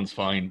 bare bones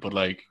fine, but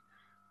like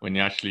when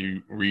you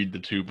actually read the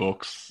two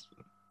books,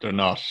 they're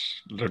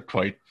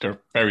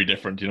very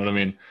different. You know what I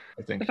mean?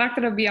 I think the fact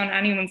that it'll be on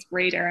anyone's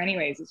radar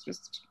anyways is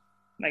just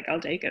like,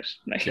 I'll take it.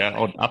 Like,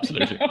 yeah,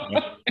 absolutely.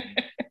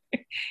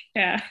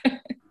 Yeah.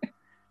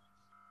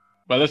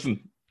 Well,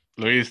 listen,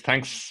 Louise,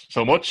 thanks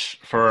so much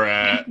for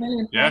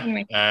coming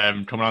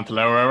on to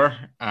Lower Hour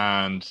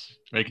and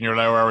making your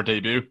Lower Hour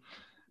debut.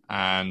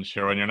 And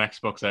sure, when your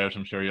next book's out,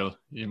 I'm sure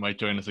you might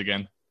join us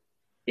again.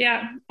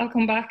 Yeah, I'll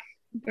come back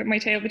with my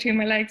tail between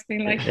my legs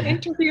being like,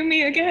 interview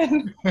me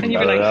again, and you'd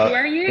be like, who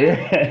are you?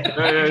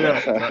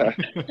 Yeah.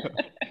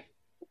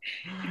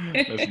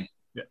 Listen,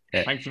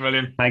 thanks a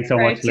million. Thanks so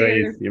much,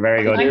 Louise. You're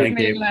very good. Thank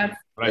you. Lads.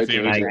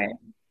 Thanks.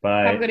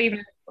 Bye. Have a good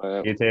evening.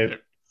 You too.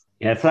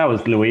 Yeah, so that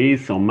was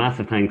Louise. So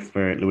massive thanks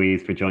for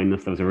Louise for joining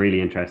us. That was a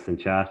really interesting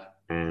chat.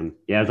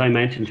 Yeah, as I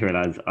mentioned to her,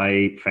 lads,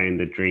 I found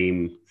the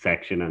dream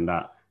section and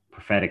that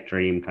prophetic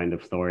dream kind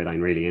of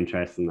storyline really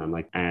interesting. And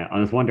like, I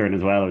was wondering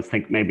as well. I was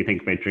maybe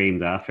think about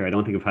dreams after. I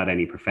don't think I've had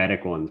any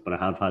prophetic ones, but I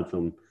have had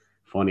some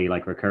funny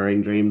like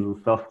recurring dreams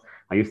and stuff.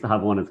 I used to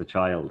have one as a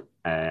child,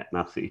 an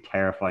absolutely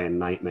terrifying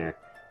nightmare.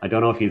 I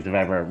don't know if you've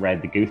ever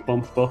read the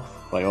Goosebumps books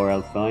by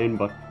R.L. Stein,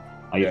 but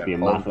I used to Yeah,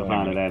 be a all the massive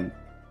time. fan of them.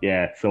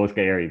 Yeah, so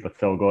scary, but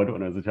so good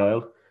when I was a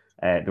child.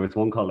 There was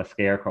one called A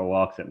Scarecrow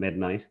Walks at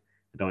Midnight.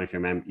 I don't know if you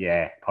remember.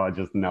 Yeah, Paul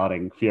just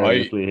nodding I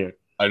furiously here.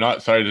 I'm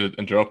not sorry to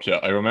interrupt you.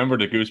 I remember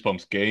the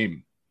Goosebumps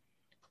game,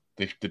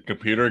 the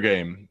computer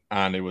game,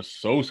 and it was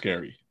so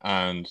scary.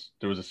 And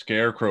there was a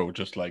scarecrow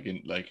just like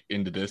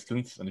in the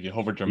distance, and if you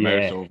hovered your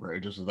mouse Yeah. over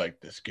it, just was like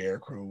the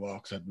scarecrow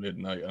walks at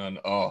midnight, and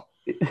oh,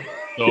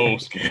 so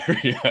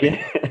scary.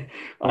 Yeah,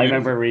 I I mean,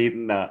 remember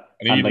reading that,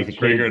 and and he like the just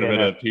kids triggered a in bit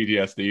it. of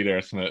PTSD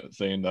there, Smith,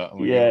 saying that. Oh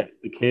my Yeah, god.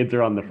 the kids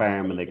are on the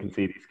farm and they can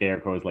see these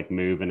scarecrows like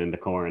moving in the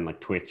corn,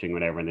 like twitching,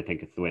 whatever, and they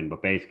think it's the wind.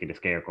 But basically, the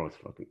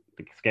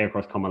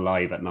scarecrows come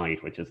alive at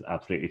night, which is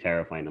absolutely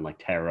terrifying and like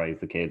terrorize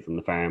the kids on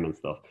the farm and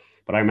stuff.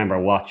 But I remember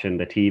watching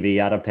the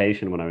TV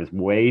adaptation when I was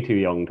way too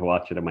young to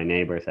watch it at my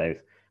neighbor's house.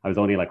 I was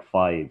only like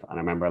 5, and I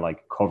remember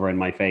like covering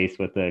my face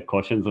with the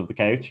cushions of the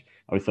couch.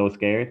 I was so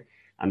scared.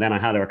 And then I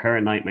had a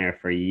recurrent nightmare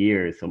for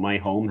years. So my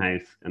home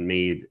house and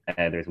me,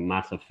 there's a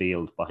massive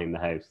field behind the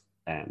house.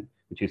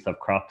 Which used to have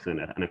crops in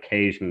it, and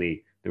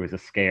occasionally there was a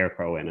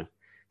scarecrow in it.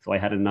 So I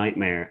had a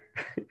nightmare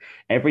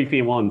every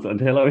few months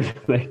until I was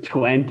like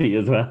 20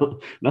 as well,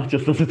 not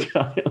just as a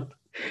child.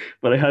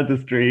 But I had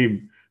this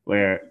dream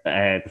where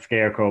the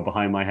scarecrow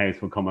behind my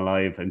house would come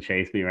alive and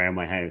chase me around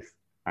my house.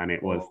 And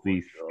it was Oh my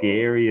the god.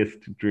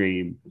 scariest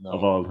dream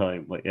of No. all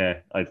time. But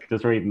yeah, I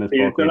just reading this Are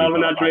you book still really having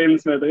brought that it back. dream,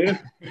 Smith, are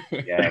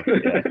you? Yeah,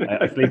 yeah.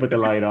 I sleep with the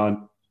light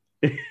on.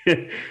 But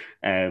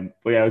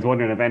yeah, I was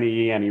wondering if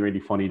any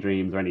really funny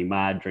dreams or any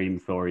mad dream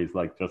stories,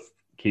 like just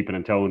keeping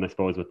in tone, I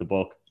suppose, with the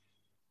book.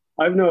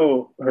 I've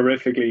no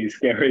horrifically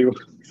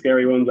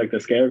scary ones like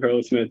the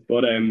Scarecrow, Smith,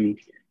 but to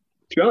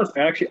be honest,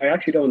 I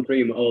actually don't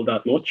dream all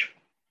that much.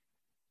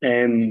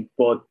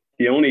 But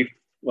the only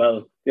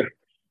well,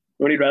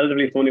 the only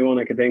relatively funny one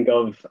I could think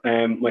of,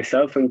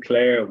 myself and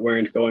Claire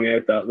weren't going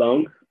out that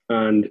long,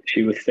 and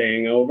she was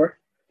staying over,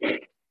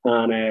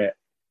 and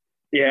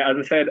yeah, as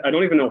I said, I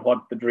don't even know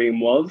what the dream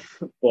was,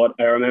 but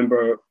I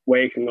remember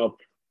waking up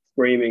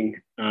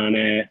screaming, and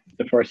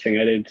the first thing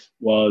I did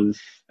was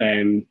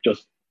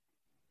just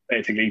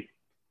basically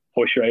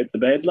push her out the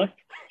bed, like.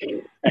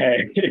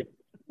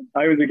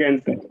 I was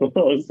against the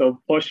wall,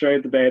 so pushed her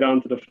out the bed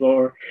onto the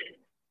floor.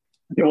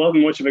 There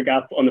wasn't much of a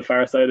gap on the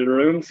far side of the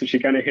room, so she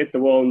kind of hit the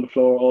wall and the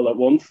floor all at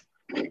once.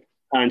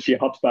 And she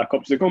hops back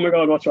up. She's like, "Oh my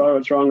god, what's wrong?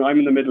 What's wrong?" I'm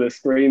in the middle of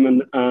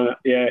screaming.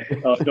 Yeah,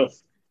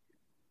 just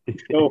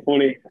so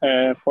funny.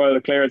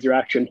 For Claire's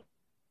reaction,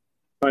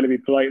 trying to be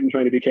polite and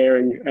trying to be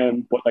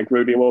caring, but like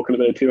rudely woken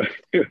about 2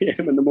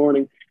 a.m. in the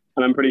morning.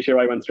 And I'm pretty sure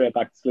I went straight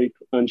back to sleep,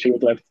 and she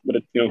was left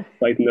with it,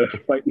 fighting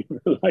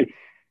for life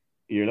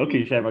You're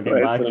lucky she ever came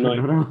right for back the for night.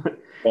 another one.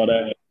 But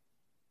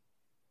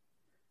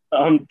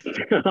I'm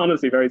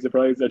honestly very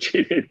surprised that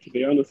she did, to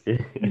be honest.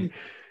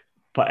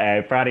 But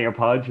Franny or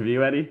Podge, have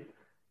you any?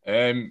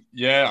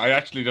 Yeah, I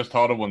actually just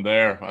thought of one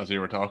there as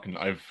you were talking.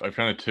 I've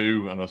kind of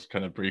two, and I'll just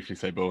kind of briefly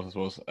say both, I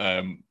suppose.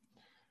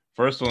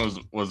 First one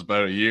was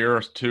about a year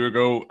or two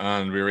ago,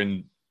 and we were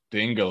in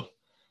Dingle.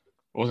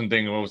 It wasn't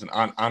Dingle, it was in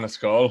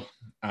Anniscall.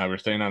 We were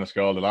staying in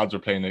Anniscall. The lads were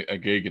playing a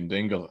gig in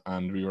Dingle,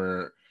 and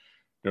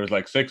there was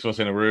like 6 of us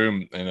in a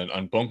room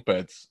on bunk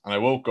beds. And I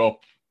woke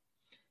up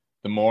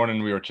the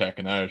morning we were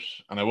checking out,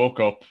 and I woke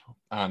up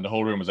and the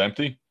whole room was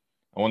empty.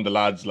 And one of the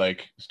lads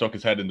like stuck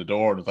his head in the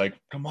door and was like,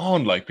 "Come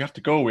on, like we have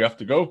to go, we have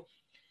to go."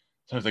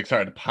 So I was like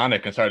started to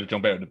panic and started to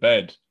jump out of the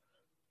bed.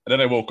 And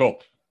then I woke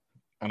up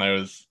and I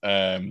was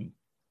one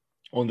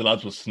of the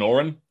lads was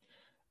snoring,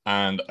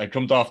 and I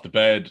jumped off the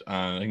bed,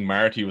 and I think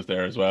Marty was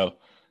there as well.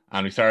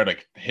 And we started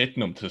like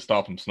hitting him to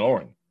stop him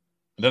snoring.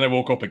 And then I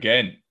woke up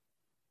again,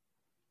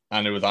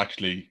 and it was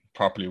actually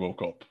properly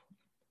woke up.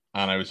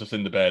 And I was just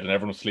in the bed and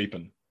everyone was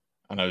sleeping.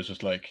 And I was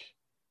just like,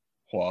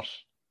 what?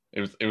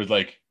 It was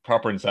like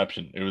proper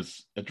inception. It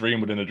was a dream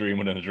within a dream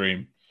within a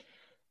dream.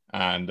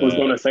 And I was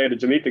going to say,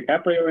 did you meet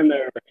DiCaprio in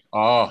there?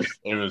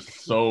 it was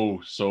so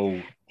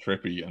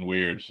trippy and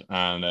weird.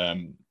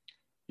 And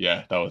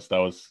yeah, that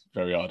was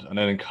very odd. And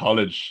then in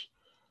college,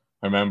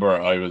 I remember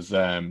I was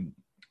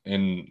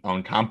in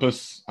on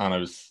campus and I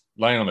was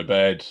lying on my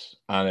bed,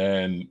 and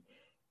then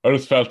I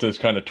just felt this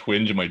kind of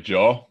twinge in my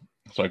jaw.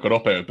 So I got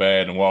up out of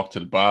bed and walked to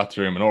the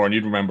bathroom. And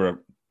you'd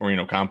remember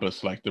Marino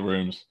campus, like the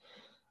rooms,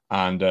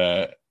 and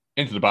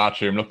into the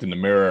bathroom, looked in the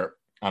mirror,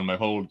 and my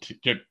whole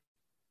a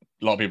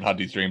lot of people had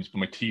these dreams, but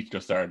my teeth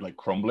just started like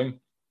crumbling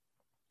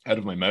out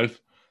of my mouth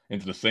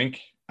into the sink.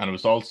 And it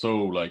was also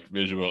like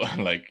visual,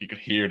 and like you could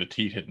hear the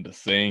teeth hitting the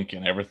sink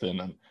and everything.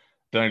 And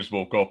then I just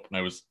woke up and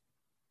I was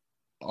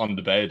on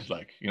the bed,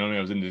 like, you know what I mean?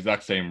 I was in the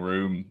exact same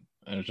room,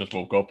 and I just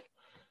woke up,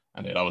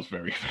 and that was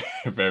very,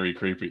 very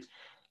creepy.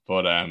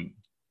 But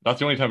that's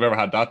the only time I've ever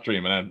had that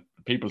dream. And then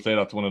people say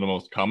that's one of the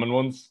most common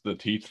ones, the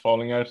teeth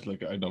falling out.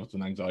 Like, I don't know if it's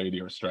an anxiety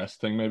or stress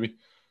thing, maybe.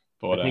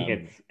 But I think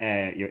it's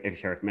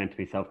if you're meant to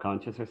be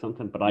self-conscious or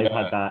something. But I've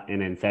had that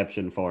in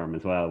Inception form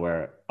as well,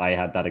 where I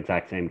had that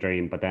exact same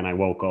dream. But then I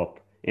woke up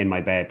in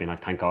my bed being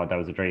like, thank God that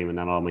was a dream. And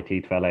then all my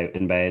teeth fell out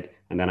in bed.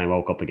 And then I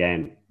woke up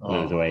again when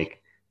I was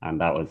awake. And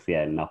that was,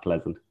 not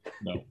pleasant.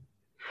 No.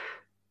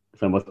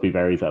 So I must be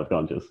very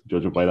self-conscious,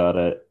 judging by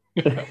that,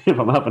 if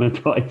I'm happening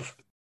twice.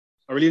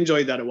 I really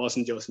enjoyed that it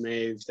wasn't just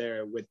Maeve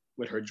there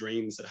with her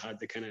dreams that had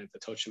the kind of the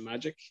touch of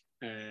magic.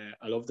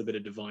 I love the bit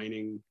of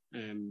divining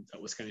that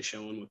was kind of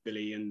shown with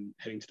Billy and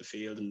heading to the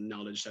field and the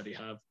knowledge that he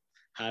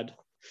had.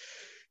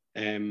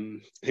 I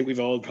think we've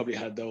all probably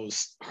heard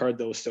those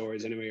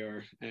stories anyway.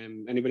 Or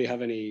anybody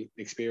have any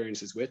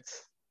experiences with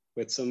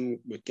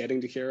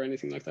getting the cure or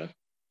anything like that?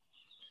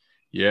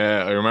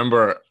 Yeah, I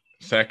remember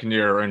second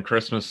year around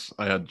Christmas,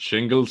 I had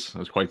shingles. I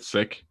was quite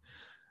sick,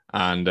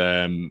 and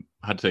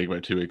had to take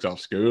about 2 weeks off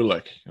school.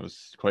 Like, it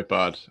was quite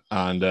bad.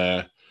 And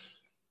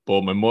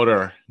but my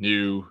mother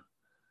knew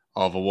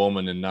of a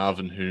woman in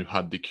Navan who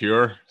had the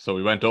cure, so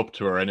we went up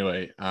to her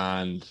anyway.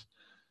 And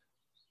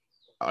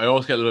I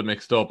always get a little bit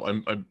mixed up.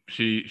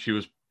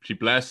 She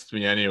blessed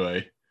me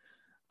anyway,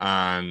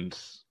 and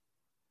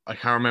I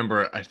can't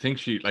remember. I think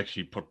she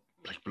put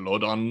like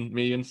blood on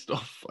me and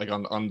stuff, like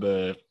on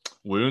the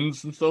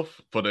wounds and stuff.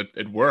 But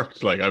it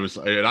worked. Like,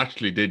 it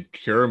actually did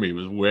cure me. It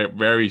was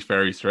very,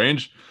 very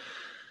strange.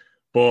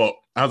 But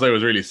as I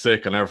was really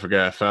sick, I'll never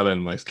forget, I fell in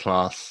my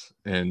class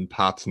in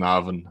Pat's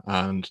Navan,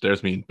 and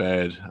there's me in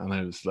bed, and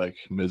I was like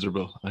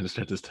miserable. I just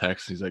get this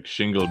text. He's like,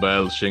 shingle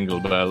bells,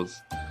 shingle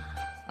bells.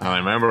 And I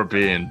remember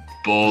being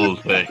bull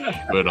thick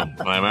with him.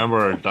 And I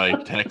remember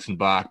like texting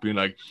back, being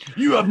like,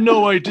 you have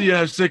no idea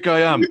how sick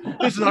I am.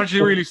 This is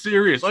actually really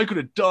serious. I could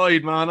have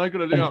died, man. I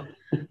could have,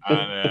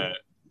 And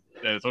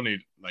it's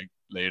only like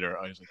later,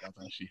 I was like,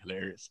 that's actually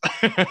hilarious.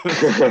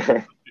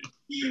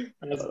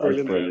 That's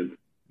brilliant.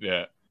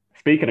 Yeah.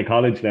 Speaking of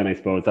college, then I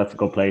suppose that's a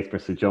good place for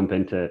us to jump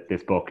into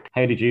this book.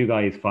 How did you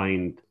guys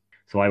find?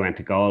 So I went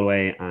to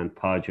Galway, and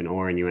Podge and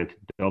Oren, you went to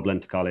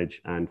Dublin to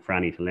college, and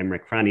Franny to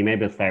Limerick. Franny,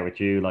 maybe I'll start with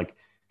you. Like,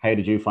 how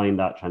did you find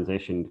that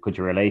transition? Could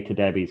you relate to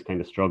Debbie's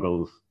kind of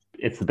struggles?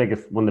 It's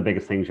one of the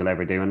biggest things you'll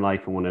ever do in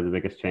life, and one of the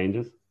biggest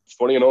changes. It's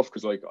funny enough,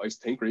 because like I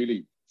think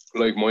really,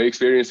 like, my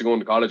experience of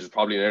going to college is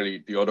probably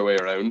nearly the other way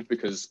around,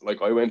 because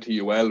like I went to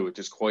UL, which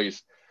is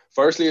quite.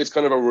 Firstly, it's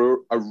kind of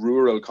a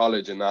rural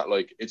college in that,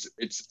 like,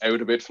 it's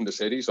out a bit from the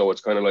city, so it's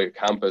kind of like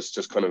a campus,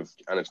 just kind of,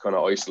 and it's kind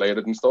of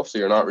isolated and stuff. So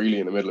you're not really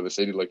in the middle of a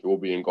city like you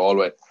would be in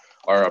Galway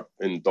or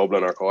in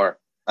Dublin or Cork.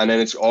 And then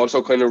it's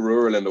also kind of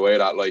rural in the way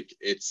that, like,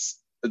 it's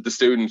the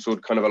students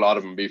would kind of, a lot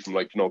of them be from,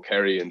 like,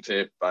 Kerry and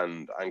Tip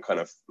and kind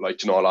of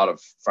like, a lot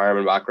of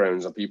farming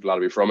backgrounds and people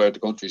that'll be from out the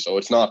country. So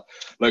it's not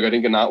like, I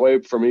think in that way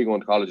for me going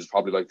to college is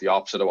probably like the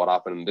opposite of what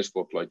happened in this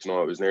book. Like,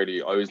 I was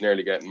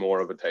nearly getting more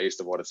of a taste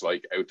of what it's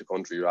like out the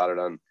country rather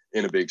than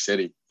in a big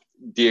city.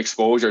 The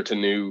exposure to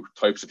new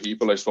types of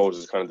people, I suppose,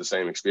 is kind of the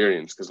same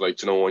experience, because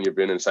like, when you've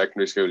been in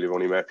secondary school, you've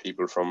only met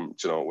people from,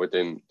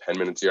 within 10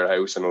 minutes of your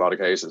house in a lot of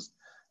cases.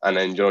 And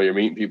then, you're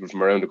meeting people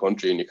from around the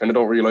country, and you kind of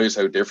don't realize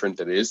how different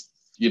it is.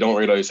 You don't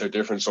realize how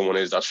different someone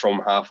is that's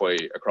from halfway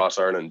across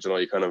Ireland.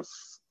 You kind of,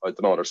 I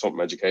don't know, there's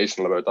something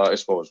educational about that, I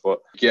suppose. But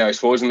yeah, I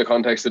suppose in the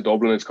context of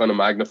Dublin, it's kind of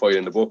magnified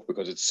in the book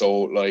because it's so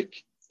like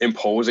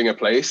imposing a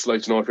place.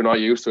 Like, if you're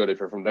not used to it, if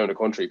you're from down the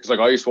country, because like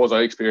I suppose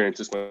I experienced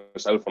this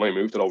myself when I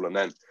moved to Dublin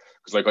then,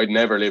 because like I'd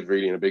never lived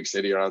really in a big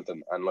city or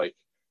anything, and like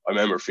I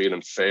remember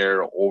feeling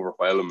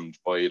overwhelmed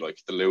by like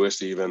the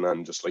Lewis even,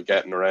 and just like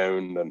getting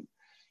around, and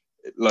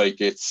like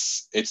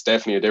it's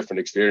definitely a different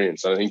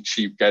experience. And I think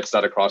she gets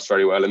that across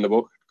very well in the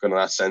book, kind of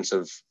that sense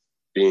of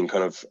being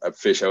kind of a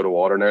fish out of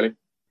water nearly.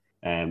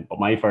 But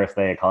my first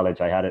day of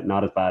college, I had it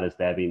not as bad as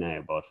Debbie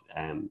now, but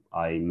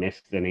I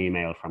missed an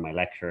email from my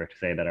lecturer to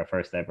say that our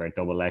first ever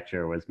double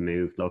lecture was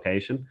moved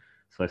location.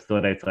 So I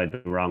stood outside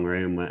the wrong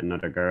room with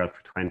another girl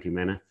for 20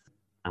 minutes,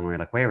 and we were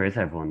like, where is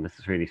everyone? This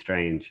is really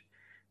strange.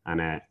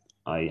 And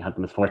I had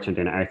the misfortune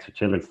doing arts for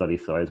children's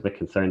studies, so I was a bit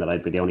concerned that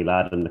I'd be the only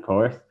lad in the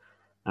course.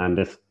 And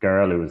this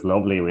girl who was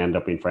lovely, and we ended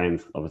up being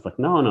friends, I was like,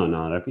 no,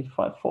 there'd be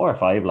 4 or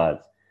 5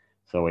 lads.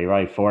 So we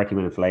arrived 40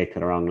 minutes late to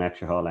the wrong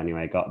lecture hall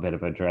anyway, got a bit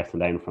of a dressing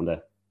down from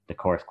the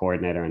course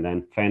coordinator, and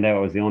then found out I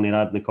was the only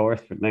lad in the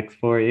course for the next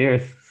 4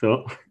 years.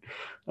 So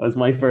that was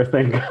my first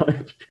day in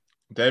college.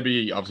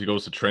 Debbie obviously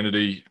goes to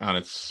Trinity, and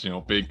it's,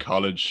 big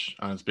college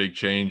and it's big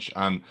change.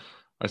 And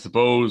I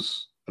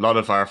suppose a lot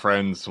of our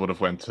friends would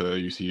have went to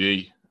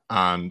UCD,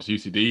 and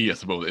UCD, I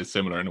suppose, is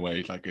similar in a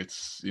way. Like,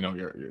 it's,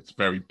 it's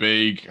very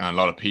big and a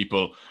lot of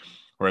people.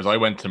 Whereas I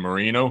went to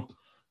Marino,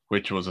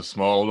 which was a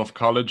small enough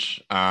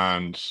college,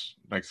 and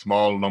like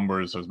small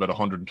numbers. There was about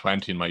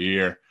 120 in my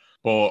year.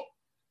 But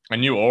I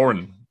knew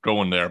Oren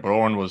going there, but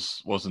Oren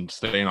wasn't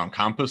staying on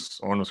campus.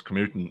 Oren was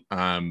commuting.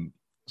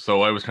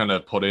 So I was kind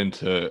of put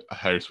into a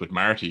house with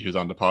Marty, who's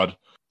on the pod.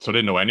 So I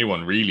didn't know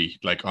anyone really,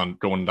 like, on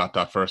going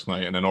that first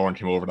night. And then Oren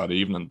came over that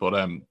evening. But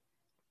I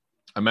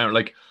remember,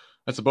 like,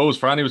 I suppose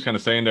Franny was kind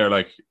of saying there,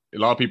 like a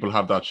lot of people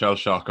have that shell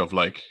shock of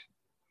like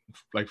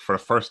for the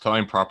first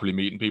time properly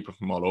meeting people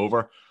from all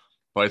over.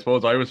 But I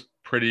suppose I was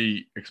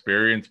pretty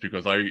experienced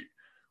because I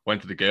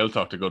went to the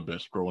Gaeltacht a good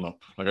bit growing up.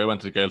 Like I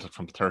went to the Gaeltacht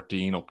from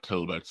 13 up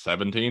till about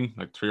 17,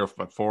 like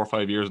 4 or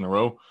 5 years in a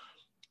row.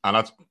 And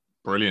that's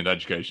brilliant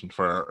education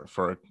for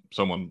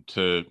someone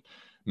to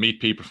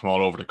meet people from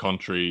all over the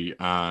country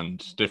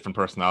and different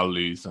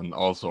personalities and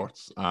all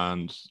sorts.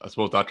 And I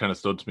suppose that kind of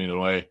stood to me in a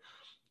way.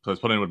 So I was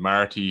put in with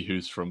Marty,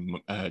 who's from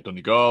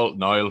Donegal,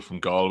 Niall from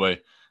Galway,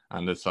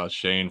 and this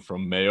Shane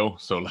from Mayo.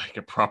 So like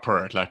a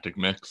proper eclectic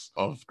mix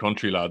of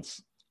country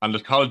lads. And the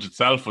college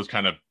itself was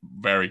kind of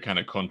very kind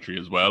of country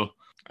as well.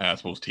 I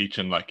suppose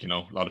teaching, like, you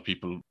know, a lot of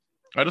people.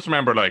 I just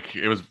remember like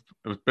it was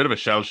a bit of a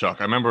shell shock.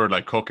 I remember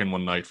like cooking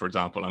one night, for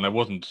example, and I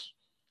wouldn't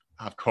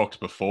have cooked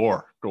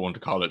before going to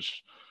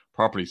college.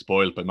 Properly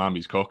spoiled by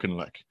Mammy's cooking,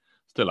 like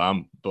still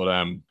am. But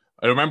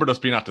I remember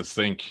just being at the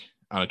sink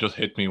and it just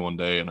hit me one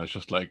day, and I was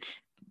just like,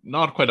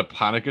 not quite a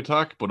panic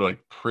attack, but like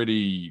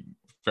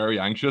very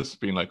anxious,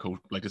 being like, oh,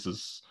 like this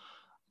is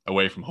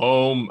away from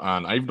home,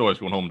 and even though I was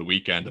going home the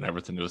weekend and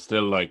everything, it was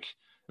still like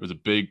it was a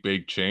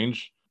big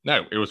change.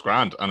 Now it was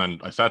grand, and then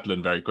I settled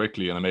in very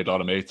quickly, and I made a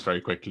lot of mates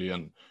very quickly,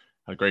 and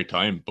had a great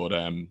time. But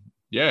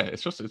yeah,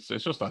 it's just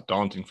that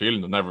daunting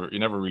feeling that you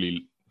never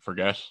really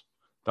forget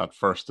that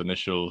first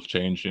initial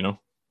change, you know.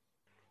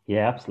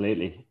 Yeah,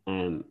 absolutely.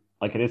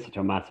 Like it is such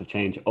a massive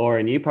change.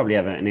 And you probably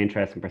have an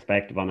interesting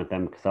perspective on it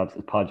then, because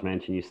obviously Podge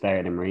mentioned you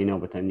started in Marino,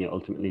 but then you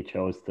ultimately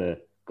chose to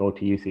go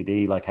to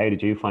UCD. Like, how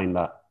did you find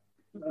that?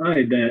 I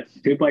had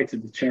 2 bites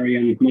of the cherry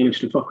and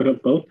managed to fuck it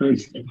up both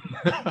times.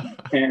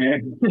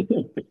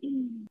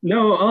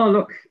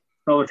 Look,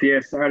 obviously I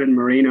started in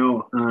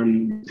Marino,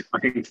 and I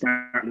think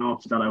starting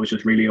off that I was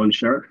just really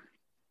unsure.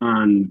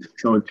 And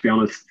so, to be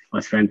honest, I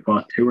spent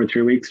 2 or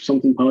 3 weeks or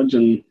something Podge,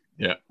 and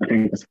yeah, I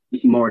think it's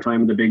more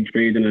time in the big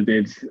three than I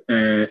did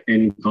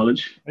in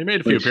college. You made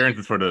a few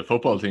appearances for the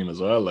football team as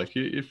well. Like I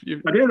did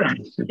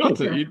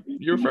that.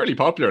 You're fairly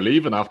popular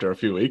leaving after a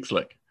few weeks.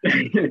 Like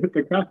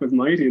the crap was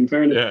mighty. In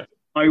fairness, yeah.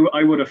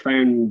 I would have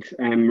found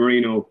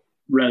Marino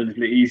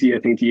relatively easy. I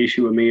think the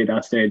issue with me at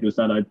that stage was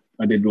that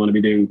I didn't want to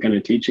be doing kind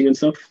of teaching and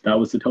stuff. That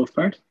was the tough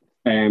part.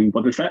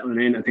 But the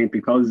settling in, I think,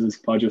 because as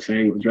Podge was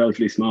saying, it was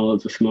relatively small.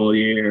 It's a small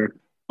year.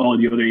 All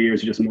the other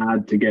years are just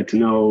mad to get to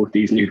know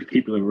these new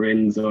people who were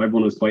in. So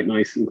everyone was quite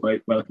nice and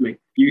quite welcoming.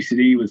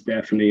 UCD was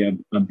definitely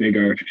a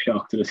bigger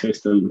shock to the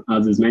system,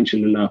 as is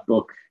mentioned in that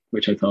book,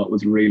 which I thought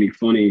was really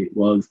funny,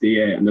 was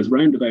and there's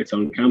roundabouts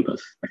on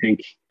campus. I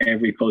think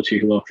every culture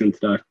who walks into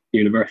that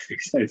university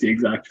says the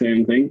exact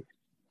same thing.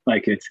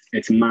 Like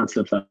it's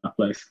massive, that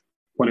place.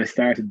 When I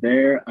started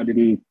there, I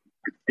didn't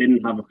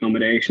have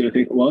accommodation, I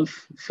think it was.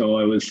 So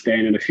I was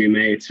staying with a few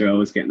mates, or I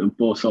was getting a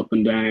bus up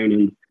and down.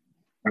 And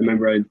I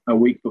remember a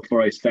week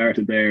before I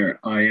started there,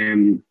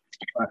 I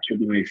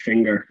fractured my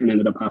finger and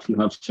ended up having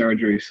to have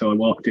surgery. So I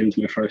walked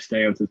into my first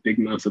day with this big,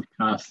 massive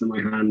cast in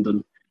my hand.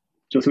 And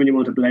just when you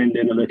want to blend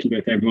in a little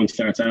bit, everyone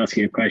starts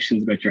asking you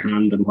questions about your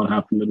hand and what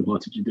happened and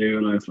what did you do.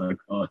 And I was like,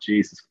 oh,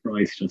 Jesus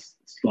Christ, just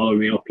swallow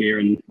me up here,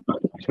 and I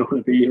don't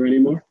want to be here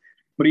anymore.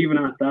 But even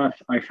at that,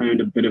 I found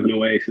a bit of an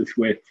oasis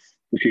with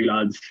a few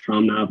lads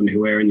from Navan who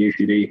were in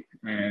UCD.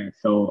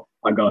 So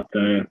I got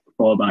to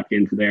fall back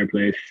into their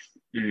place.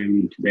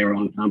 They were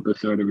on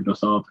campus, or they were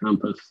just off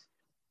campus.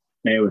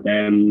 Stay with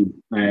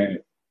them.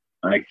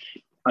 Like,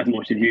 as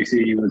much as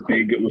UCD was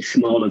big, it was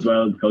small as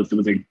well, because there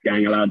was a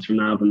gang of lads from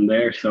Navan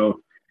there.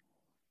 So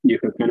you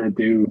could kind of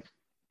do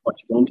what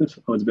you wanted.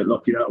 I was a bit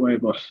lucky that way,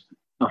 but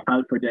I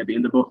felt for Debbie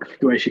in the book,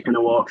 the way she kind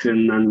of walks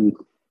in, and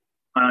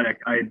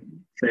I'd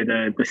say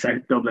the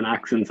South Dublin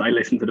accents. I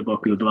listened to the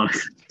book, and there's a lot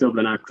of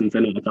Dublin accents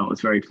in it. I thought it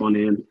was very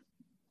funny,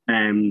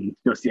 and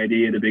just the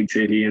idea of the big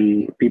city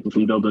and people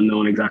from Dublin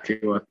knowing exactly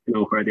what, you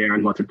know, where they are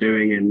and what they're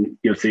doing. And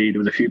you'll see there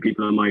was a few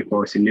people on my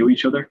course who knew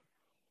each other,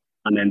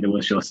 and then there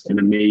was just kind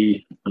of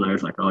me, and I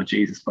was like, oh,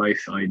 Jesus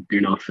Christ, I do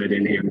not fit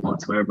in here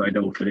whatsoever. I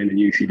don't fit in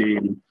UCD,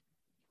 and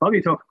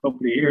probably took a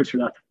couple of years for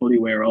that to fully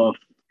wear off.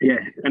 Yeah,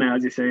 and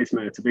as you say,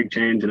 it's a big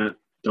change, and it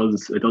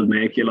does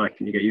make you, like,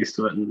 and you get used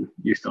to it and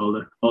used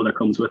to all that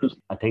comes with it.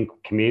 I think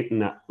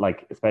commuting,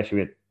 like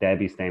especially with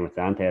Debbie staying with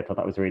Zante, I thought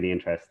that was a really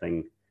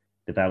interesting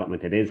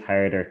development. It is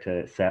harder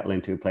to settle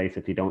into a place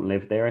if you don't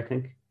live there, I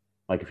think.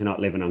 Like if you're not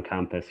living on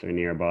campus or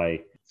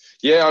nearby.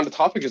 Yeah, on the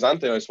topic of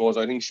Zante, I suppose,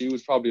 I think she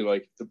was probably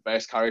like the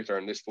best character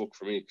in this book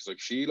for me, because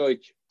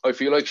I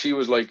feel like she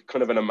was like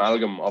kind of an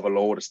amalgam of a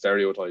load of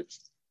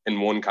stereotypes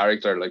in one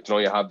character. Like, you know,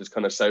 you have this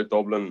kind of South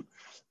Dublin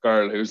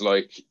girl who's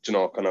like, you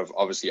know, kind of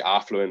obviously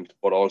affluent,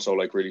 but also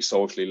like really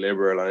socially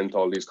liberal and into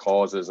all these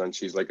causes, and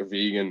she's like a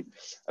vegan,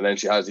 and then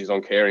she has these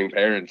uncaring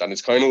parents, and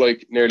it's kind of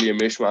like nearly a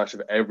mishmash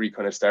of every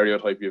kind of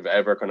stereotype you've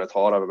ever kind of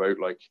thought of about,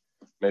 like,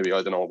 maybe,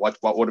 I don't know, what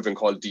would have been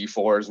called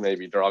D4s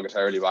maybe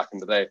derogatorily back in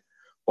the day.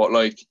 But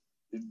like,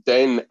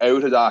 then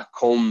out of that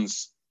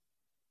comes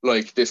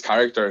like this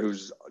character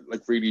who's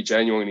like really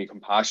genuinely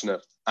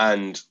compassionate,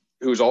 and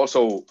who's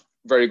also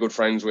very good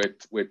friends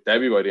with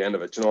Debbie by the end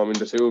of it. You know, I mean,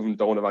 the two of them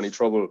don't have any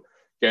trouble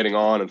getting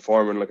on and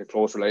forming like a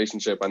close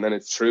relationship. And then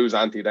it's through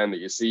Zante then that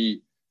you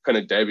see kind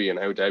of Debbie and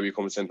how Debbie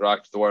comes to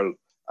interact with the world.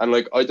 And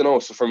like, I don't know.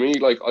 So for me,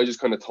 like, I just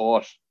kind of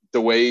thought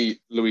the way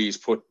Louise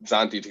put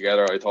Zante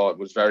together, I thought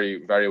was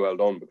very, very well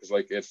done, because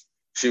like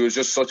she was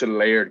just such a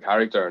layered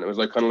character. And it was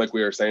like, kind of like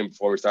we were saying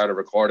before we started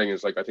recording,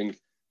 is like, I think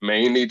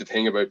mainly the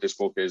thing about this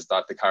book is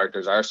that the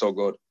characters are so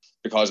good,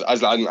 because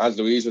as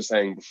Louise was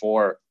saying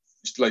before,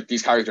 like,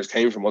 these characters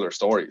came from other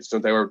stories. So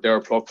they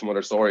were plucked from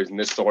other stories, and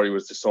this story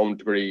was to some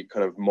degree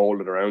kind of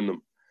molded around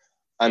them.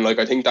 And like,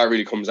 I think that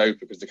really comes out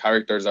because the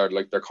characters are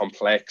like, they're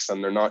complex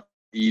and they're not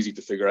easy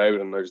to figure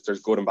out, and there's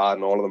good and bad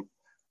in all of them.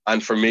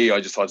 And for me,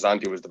 I just thought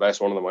Zante was the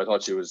best one of them. I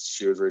thought she was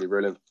really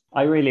brilliant.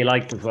 I really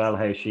liked as well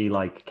how she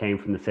like came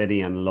from the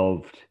city and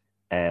loved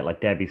like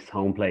Debbie's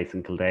home place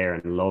in Kildare,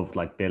 and loved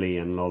like Billy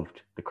and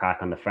loved the crack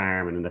on the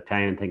farm and in the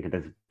town, thinking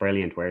this is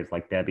brilliant. Whereas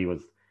like Debbie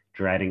was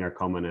dreading her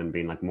coming and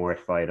being like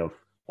mortified of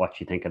what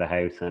she think of the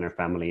house and her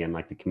family and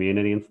like the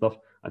community and stuff.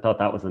 I thought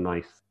that was a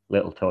nice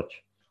little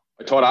touch.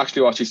 I thought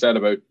actually what she said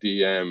about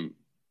the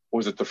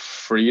was it the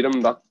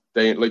freedom that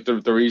they like,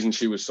 the reason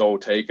she was so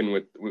taken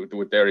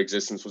with their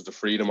existence was the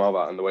freedom of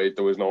it, and the way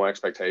there was no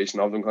expectation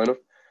of them, kind of.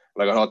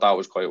 Like, I thought that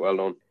was quite well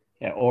done.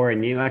 Yeah,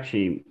 Oren, you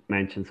actually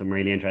mentioned some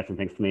really interesting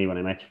things to me when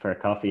I met you for a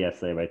coffee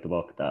yesterday about the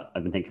book that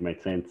I've been thinking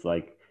about since,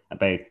 like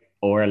about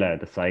Orla,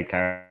 the side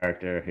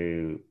character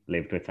who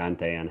lived with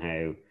Zante, and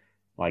how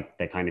like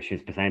she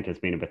was presented as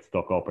being a bit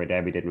stuck up, or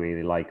Debbie didn't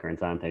really like her, and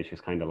Zante, she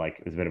was kind of like,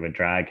 it was a bit of a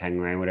drag hanging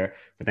around with her.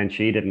 But then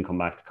she didn't come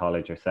back to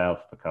college herself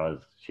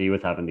because she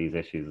was having these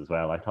issues as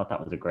well. I thought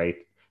that was a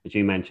great, as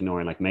you mentioned,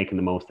 Oren, like making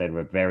the most out of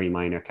a very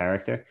minor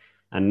character.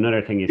 And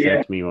another thing you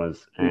said to me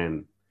was,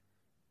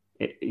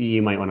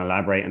 you might want to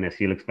elaborate on this,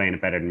 you'll explain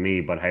it better than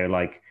me, but how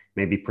like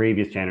maybe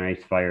previous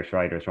generations of Irish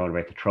writers wrote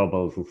about the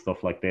Troubles and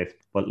stuff like this,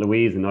 but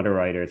Louise and other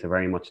writers are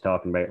very much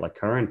talking about like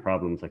current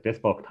problems. Like this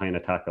book kind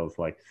of tackles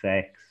like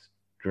sex,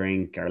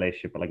 drink, our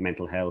relationship with like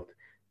mental health,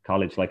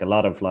 college, like a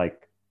lot of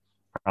like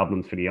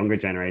problems for the younger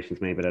generations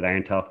maybe that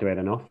aren't talked about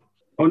enough.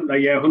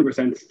 Yeah,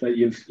 100%. That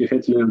you've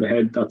hit me on the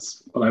head.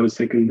 That's what I was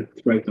thinking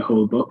throughout the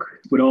whole book.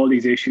 With all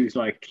these issues,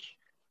 like, to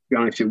be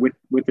honest,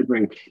 with the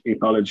drink in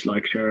college,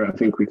 like, sure, I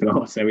think we could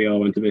all say we all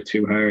went a bit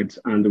too hard,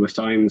 and there was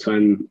times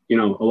when, you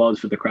know, it was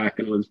for the crack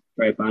and it was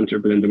very banter,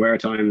 but then there were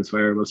times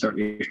where, well,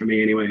 certainly for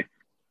me anyway,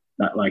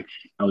 that like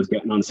I was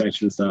getting on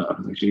sessions that I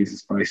was like,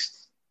 Jesus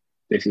Christ,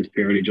 this is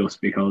purely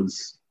just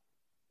because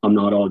I'm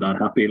not all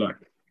that happy, like,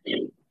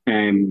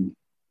 and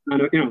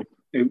you know,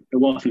 it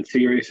wasn't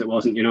serious. It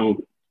wasn't, you know,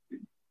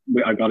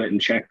 I got it in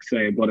check,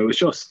 say, but it was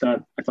just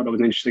that I thought it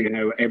was interesting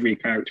how every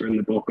character in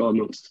the book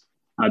almost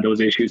had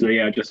those issues.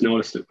 And I just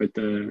noticed it with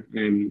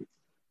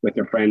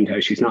her friend,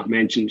 how she's not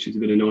mentioned, she's a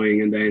bit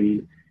annoying, and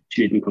then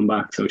she didn't come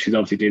back, so she's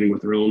obviously dealing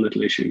with her own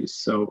little issues.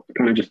 So it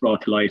kind of just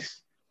brought to light,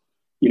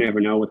 you never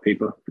know with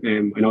people.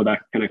 I know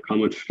that kind of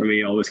comment for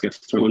me always gets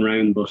thrown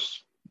around, but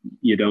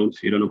you don't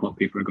know what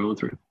people are going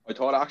through. I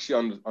thought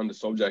actually on the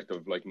subject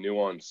of like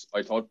nuance,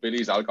 I thought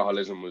Billy's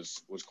alcoholism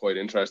was quite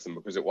interesting,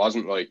 because it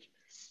wasn't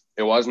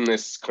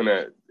this kind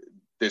of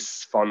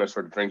this fondness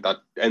for the drink that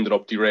ended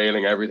up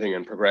derailing everything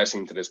and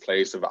progressing to this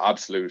place of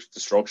absolute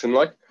destruction,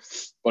 like,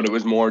 but it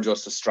was more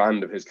just a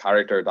strand of his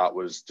character that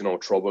was, you know,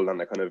 troubled, and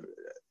it kind of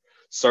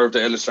served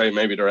to illustrate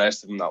maybe the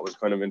rest of him that was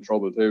kind of in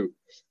trouble too.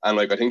 And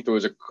like, I think there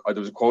was a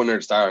quote near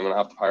the start, I'm going to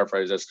have to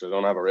paraphrase this because I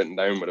don't have it written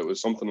down, but it was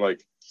something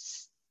like,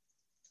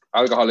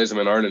 alcoholism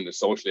in Ireland is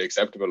socially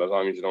acceptable as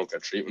long as you don't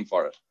get treatment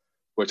for it,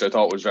 which I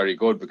thought was very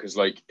good, because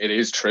like, it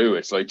is true.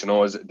 It's like, you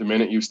know, the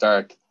minute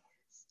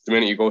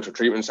you go to a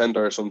treatment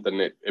center or something,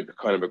 it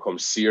kind of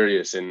becomes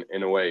serious in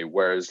a way,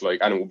 whereas like,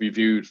 and it will be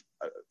viewed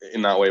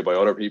in that way by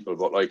other people,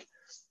 but like,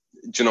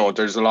 you know,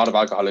 there's a lot of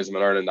alcoholism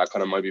in Ireland that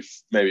kind of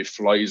maybe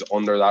flies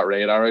under that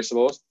radar, I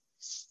suppose.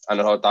 And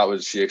I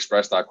thought she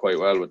expressed that quite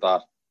well with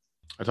that.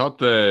 I thought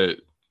the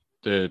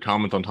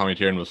comment on Tommy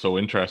Tiernan was so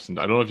interesting.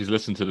 I don't know if you've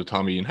listened to the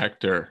Tommy and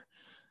Hector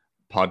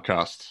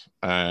podcast.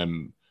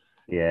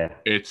 Yeah,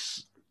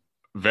 it's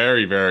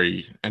very,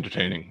 very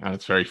entertaining and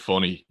it's very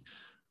funny,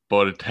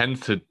 but it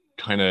tends to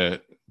kind of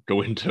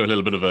go into a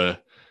little bit of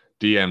a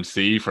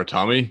DMC for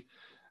Tommy.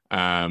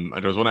 And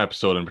there was one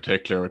episode in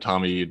particular where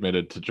Tommy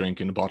admitted to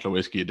drinking a bottle of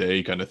whiskey a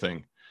day, kind of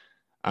thing,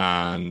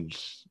 and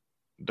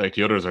like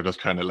the others are just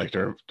kind of like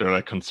they're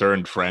like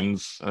concerned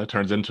friends, and it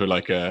turns into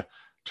like a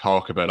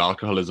talk about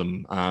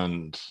alcoholism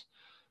and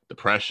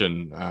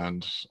depression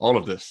and all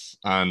of this.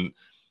 And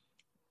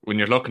when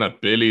you're looking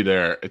at Billy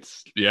there,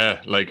 it's,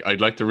 yeah, like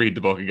I'd like to read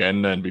the book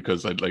again then,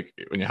 because I'd like,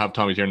 when you have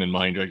Tommy Tiernan in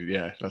mind, like,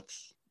 yeah,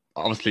 that's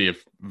obviously a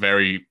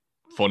very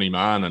funny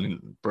man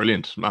and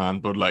brilliant man,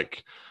 but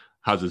like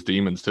has his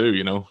demons too,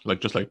 you know,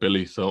 like just like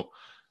Billy. So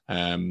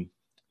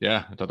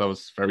yeah, I thought that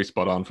was very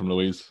spot on from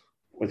Louise.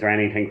 Was there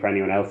anything for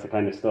anyone else that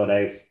kind of stood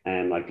out,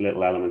 and like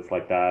little elements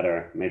like that,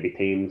 or maybe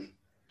themes?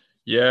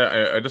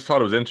 Yeah, I just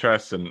thought it was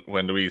interesting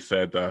when Louise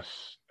said that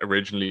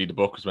originally the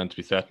book was meant to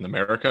be set in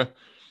America,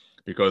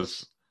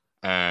 because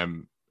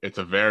it's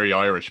a very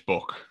Irish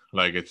book.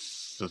 Like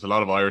there's a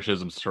lot of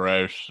Irishisms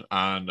throughout,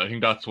 and I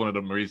think that's one of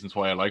the reasons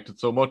why I liked it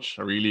so much.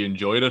 I really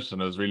enjoyed it,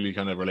 and I was really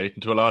kind of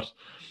relating to a lot.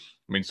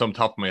 I mean, some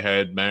top of my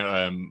head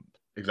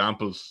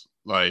examples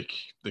like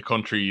the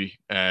county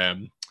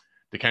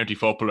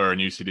footballer in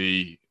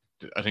UCD.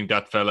 I think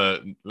that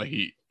fella, like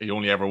he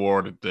only ever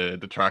wore the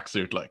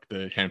tracksuit, like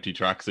the county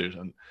tracksuit,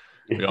 and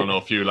we all know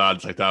a few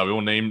lads like that.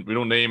 We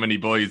don't name any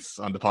boys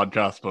on the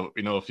podcast, but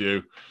we know a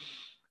few.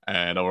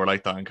 And they were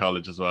like that in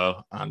college as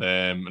well. And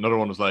another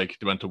one was like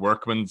they went to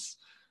Workman's,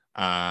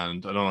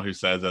 and I don't know who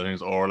says that. I think it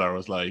was Orla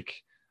was like,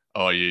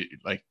 "Oh, you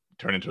like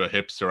turn into a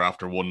hipster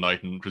after one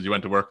night, and because you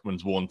went to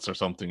Workman's once or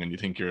something, and you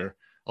think you're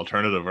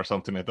alternative or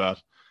something like that."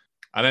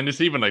 And then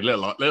there's even like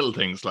little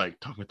things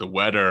like talking about the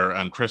weather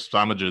and crisp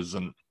sandwiches,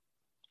 and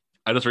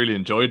I just really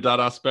enjoyed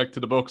that aspect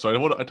of the book. So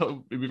I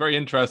thought it'd be very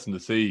interesting to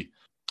see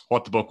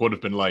what the book would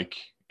have been like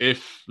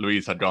if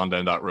Louise had gone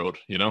down that road,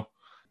 you know?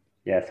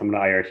 Yeah, some of the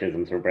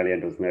Irishisms were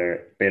brilliant, wasn't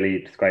there? Billy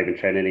describing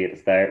Trinity at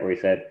the start where he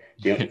said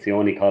it's the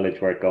only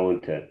college worth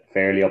going to,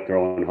 fairly up their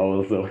own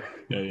holes though.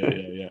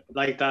 Yeah.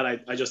 Like that,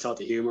 I just thought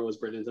the humour was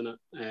brilliant in it.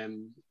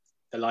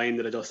 The line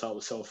that I just thought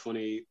was so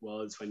funny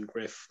was when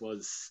Griff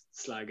was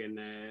slagging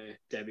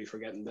Debbie for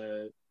getting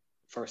the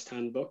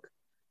first-hand book,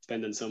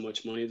 spending so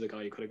much money. The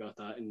guy, you could have got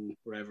that in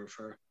wherever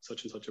for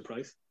such and such a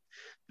price.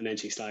 And then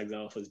she slags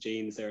off his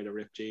jeans there, the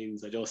ripped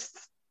jeans. I just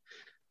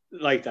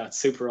like that,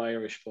 super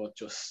Irish, but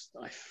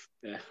I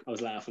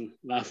was laughing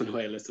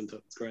away listening to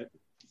it. It's great.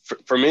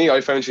 For me,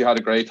 I found she had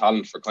a great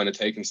talent for kind of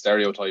taking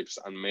stereotypes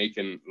and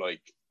making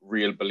like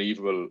real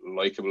believable,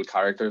 likable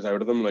characters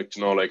out of them. Like,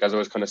 you know, like as I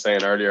was kind of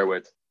saying earlier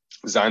with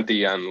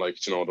Xanthi, and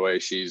like, you know, the way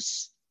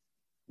she's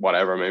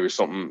whatever, maybe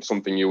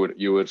something you would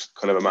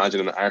kind of imagine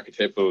an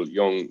archetypal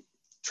young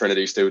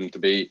Trinity student to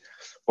be,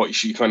 but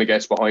she kind of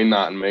gets behind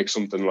that and makes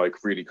something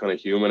like really kind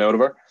of human out of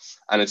her.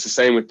 And it's the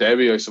same with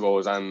Debbie, I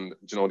suppose, and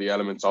you know, the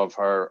elements of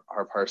her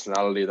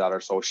personality that are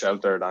so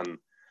sheltered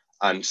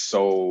and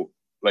so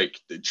like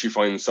she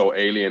finds so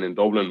alien in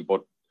Dublin.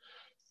 But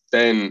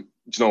then,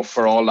 you know,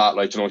 for all that,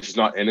 like, you know, she's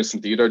not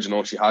innocent either. You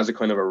know, she has a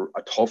kind of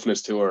a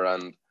toughness to her,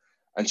 and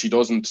she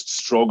doesn't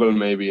struggle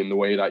maybe in the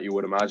way that you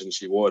would imagine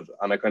she would.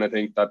 And I kind of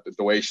think that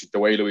the way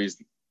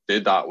Louise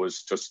did that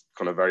was just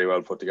kind of very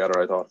well put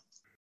together, I thought.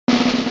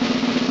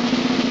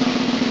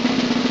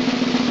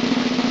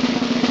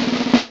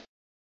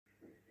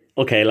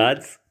 Okay,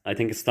 lads, I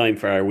think it's time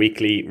for our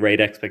weekly rate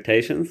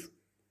expectations.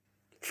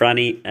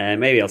 Franny,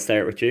 maybe I'll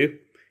start with you.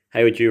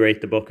 How would you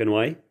rate the book and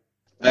why?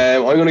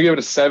 I'm going to give it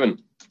a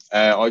 7.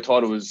 I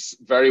thought it was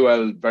very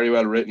well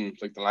written.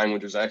 Like the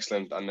language was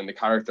excellent, and then the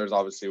characters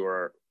obviously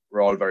were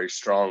all very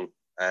strong,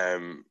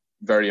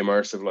 very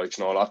immersive. Like,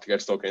 you know, a lot to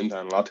get stuck into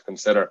and a lot to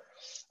consider.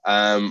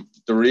 The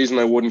reason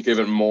I wouldn't give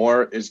it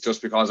more is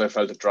just because I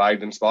felt it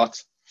dragged in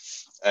spots.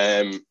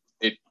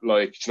 It,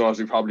 like, you know, as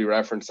we probably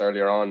referenced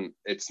earlier on,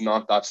 it's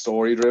not that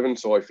story driven,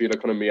 so I feel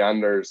it kind of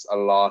meanders a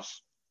lot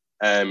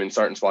in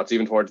certain spots.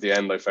 Even towards the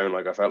end, I felt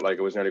like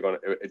it was nearly going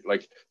to,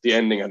 like the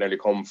ending had nearly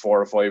come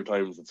 4 or 5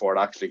 times before it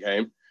actually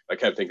came. I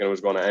kept thinking it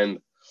was going to end,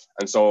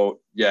 and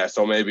so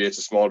maybe it's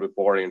a small bit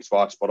boring in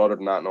spots, but other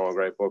than that, no, a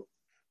great book.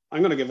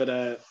 I'm going to give it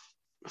a,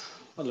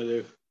 what'll I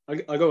do?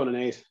 I'll go on an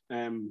 8.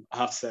 I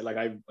have to say, like,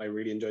 I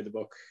really enjoyed the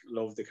book,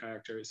 loved the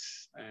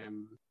characters.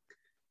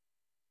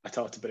 I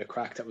thought the bit of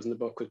crack that was in the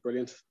book was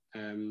brilliant.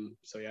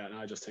 So yeah, and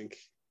I just think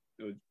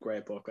it was a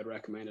great book. I'd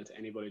recommend it to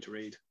anybody to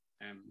read.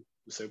 It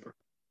was super.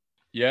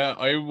 Yeah,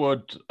 I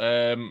would.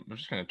 I'm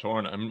just kind of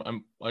torn.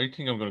 I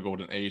think I'm going to go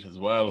with an 8 as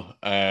well.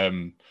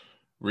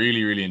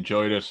 Really, really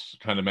enjoyed it.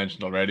 Kind of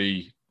mentioned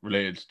already,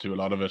 related to a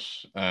lot of it.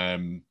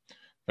 Found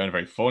it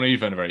very funny.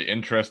 Found it very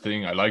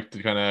interesting. I liked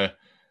the kind of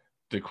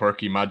the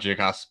quirky magic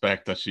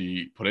aspect that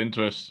she put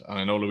into it. And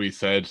I know Louise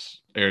said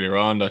earlier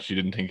on that she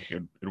didn't think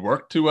it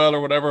worked too well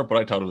or whatever, but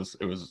I thought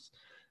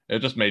it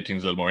just made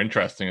things a little more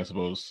interesting, I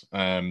suppose.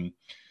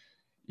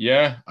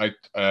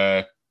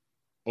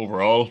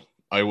 Overall,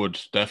 I would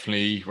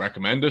definitely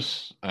recommend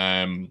it.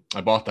 I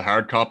bought the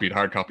hard copy. The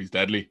hard copy's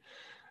deadly.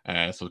 So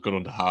it's a good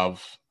one to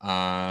have.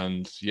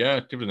 And yeah,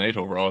 give it an 8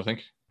 overall, I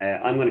think.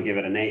 I'm going to give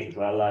it an 8 as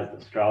well, lads.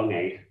 A strong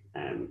 8.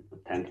 I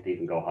tend to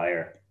even go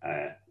higher.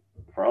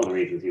 For all the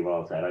reasons you've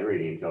all said, I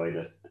really enjoyed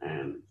it.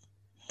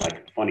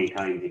 Like funny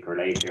times you can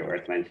relate to, where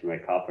it's mentioned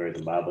with coppers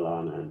and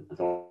Babylon, and as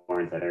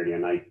Oren said earlier,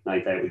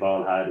 nights out we've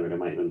all had where there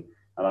might have been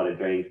a lot of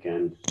drink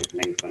and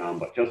different things going on,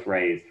 but just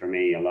raised for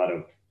me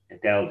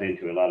it delved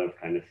into a lot of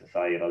kind of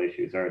societal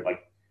issues or like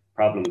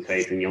problems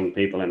facing young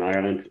people in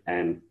Ireland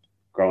and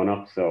growing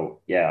up. So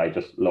yeah, I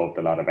just loved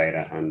a lot about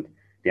it, and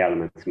the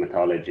elements of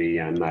mythology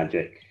and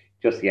magic,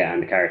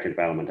 and the character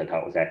development I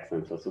thought was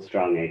excellent. So it's a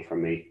strong 8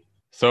 from me.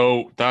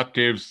 So that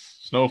gives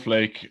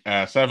Snowflake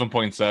a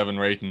 7.7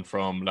 rating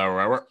from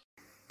Laura Hour.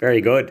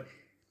 Very good.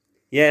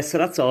 Yeah, so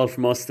that's all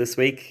from us this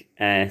week.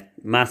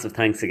 Massive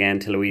thanks again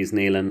to Louise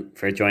Nealon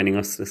for joining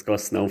us to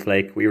discuss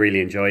Snowflake. We really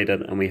enjoyed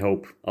it, and we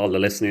hope all the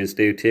listeners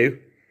do too.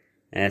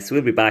 So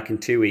we'll be back in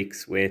 2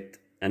 weeks with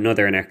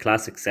another in our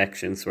classic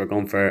section. So we're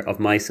going for Of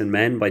Mice and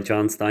Men by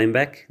John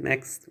Steinbeck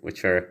next,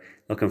 which we're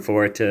looking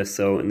forward to.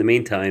 So in the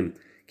meantime,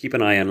 keep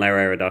an eye on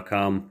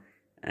loudhour.com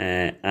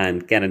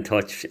and get in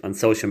touch on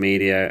social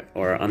media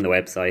or on the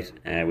website.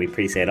 We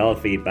appreciate all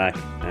feedback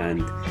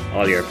and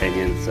all your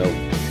opinions. So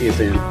see you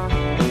soon.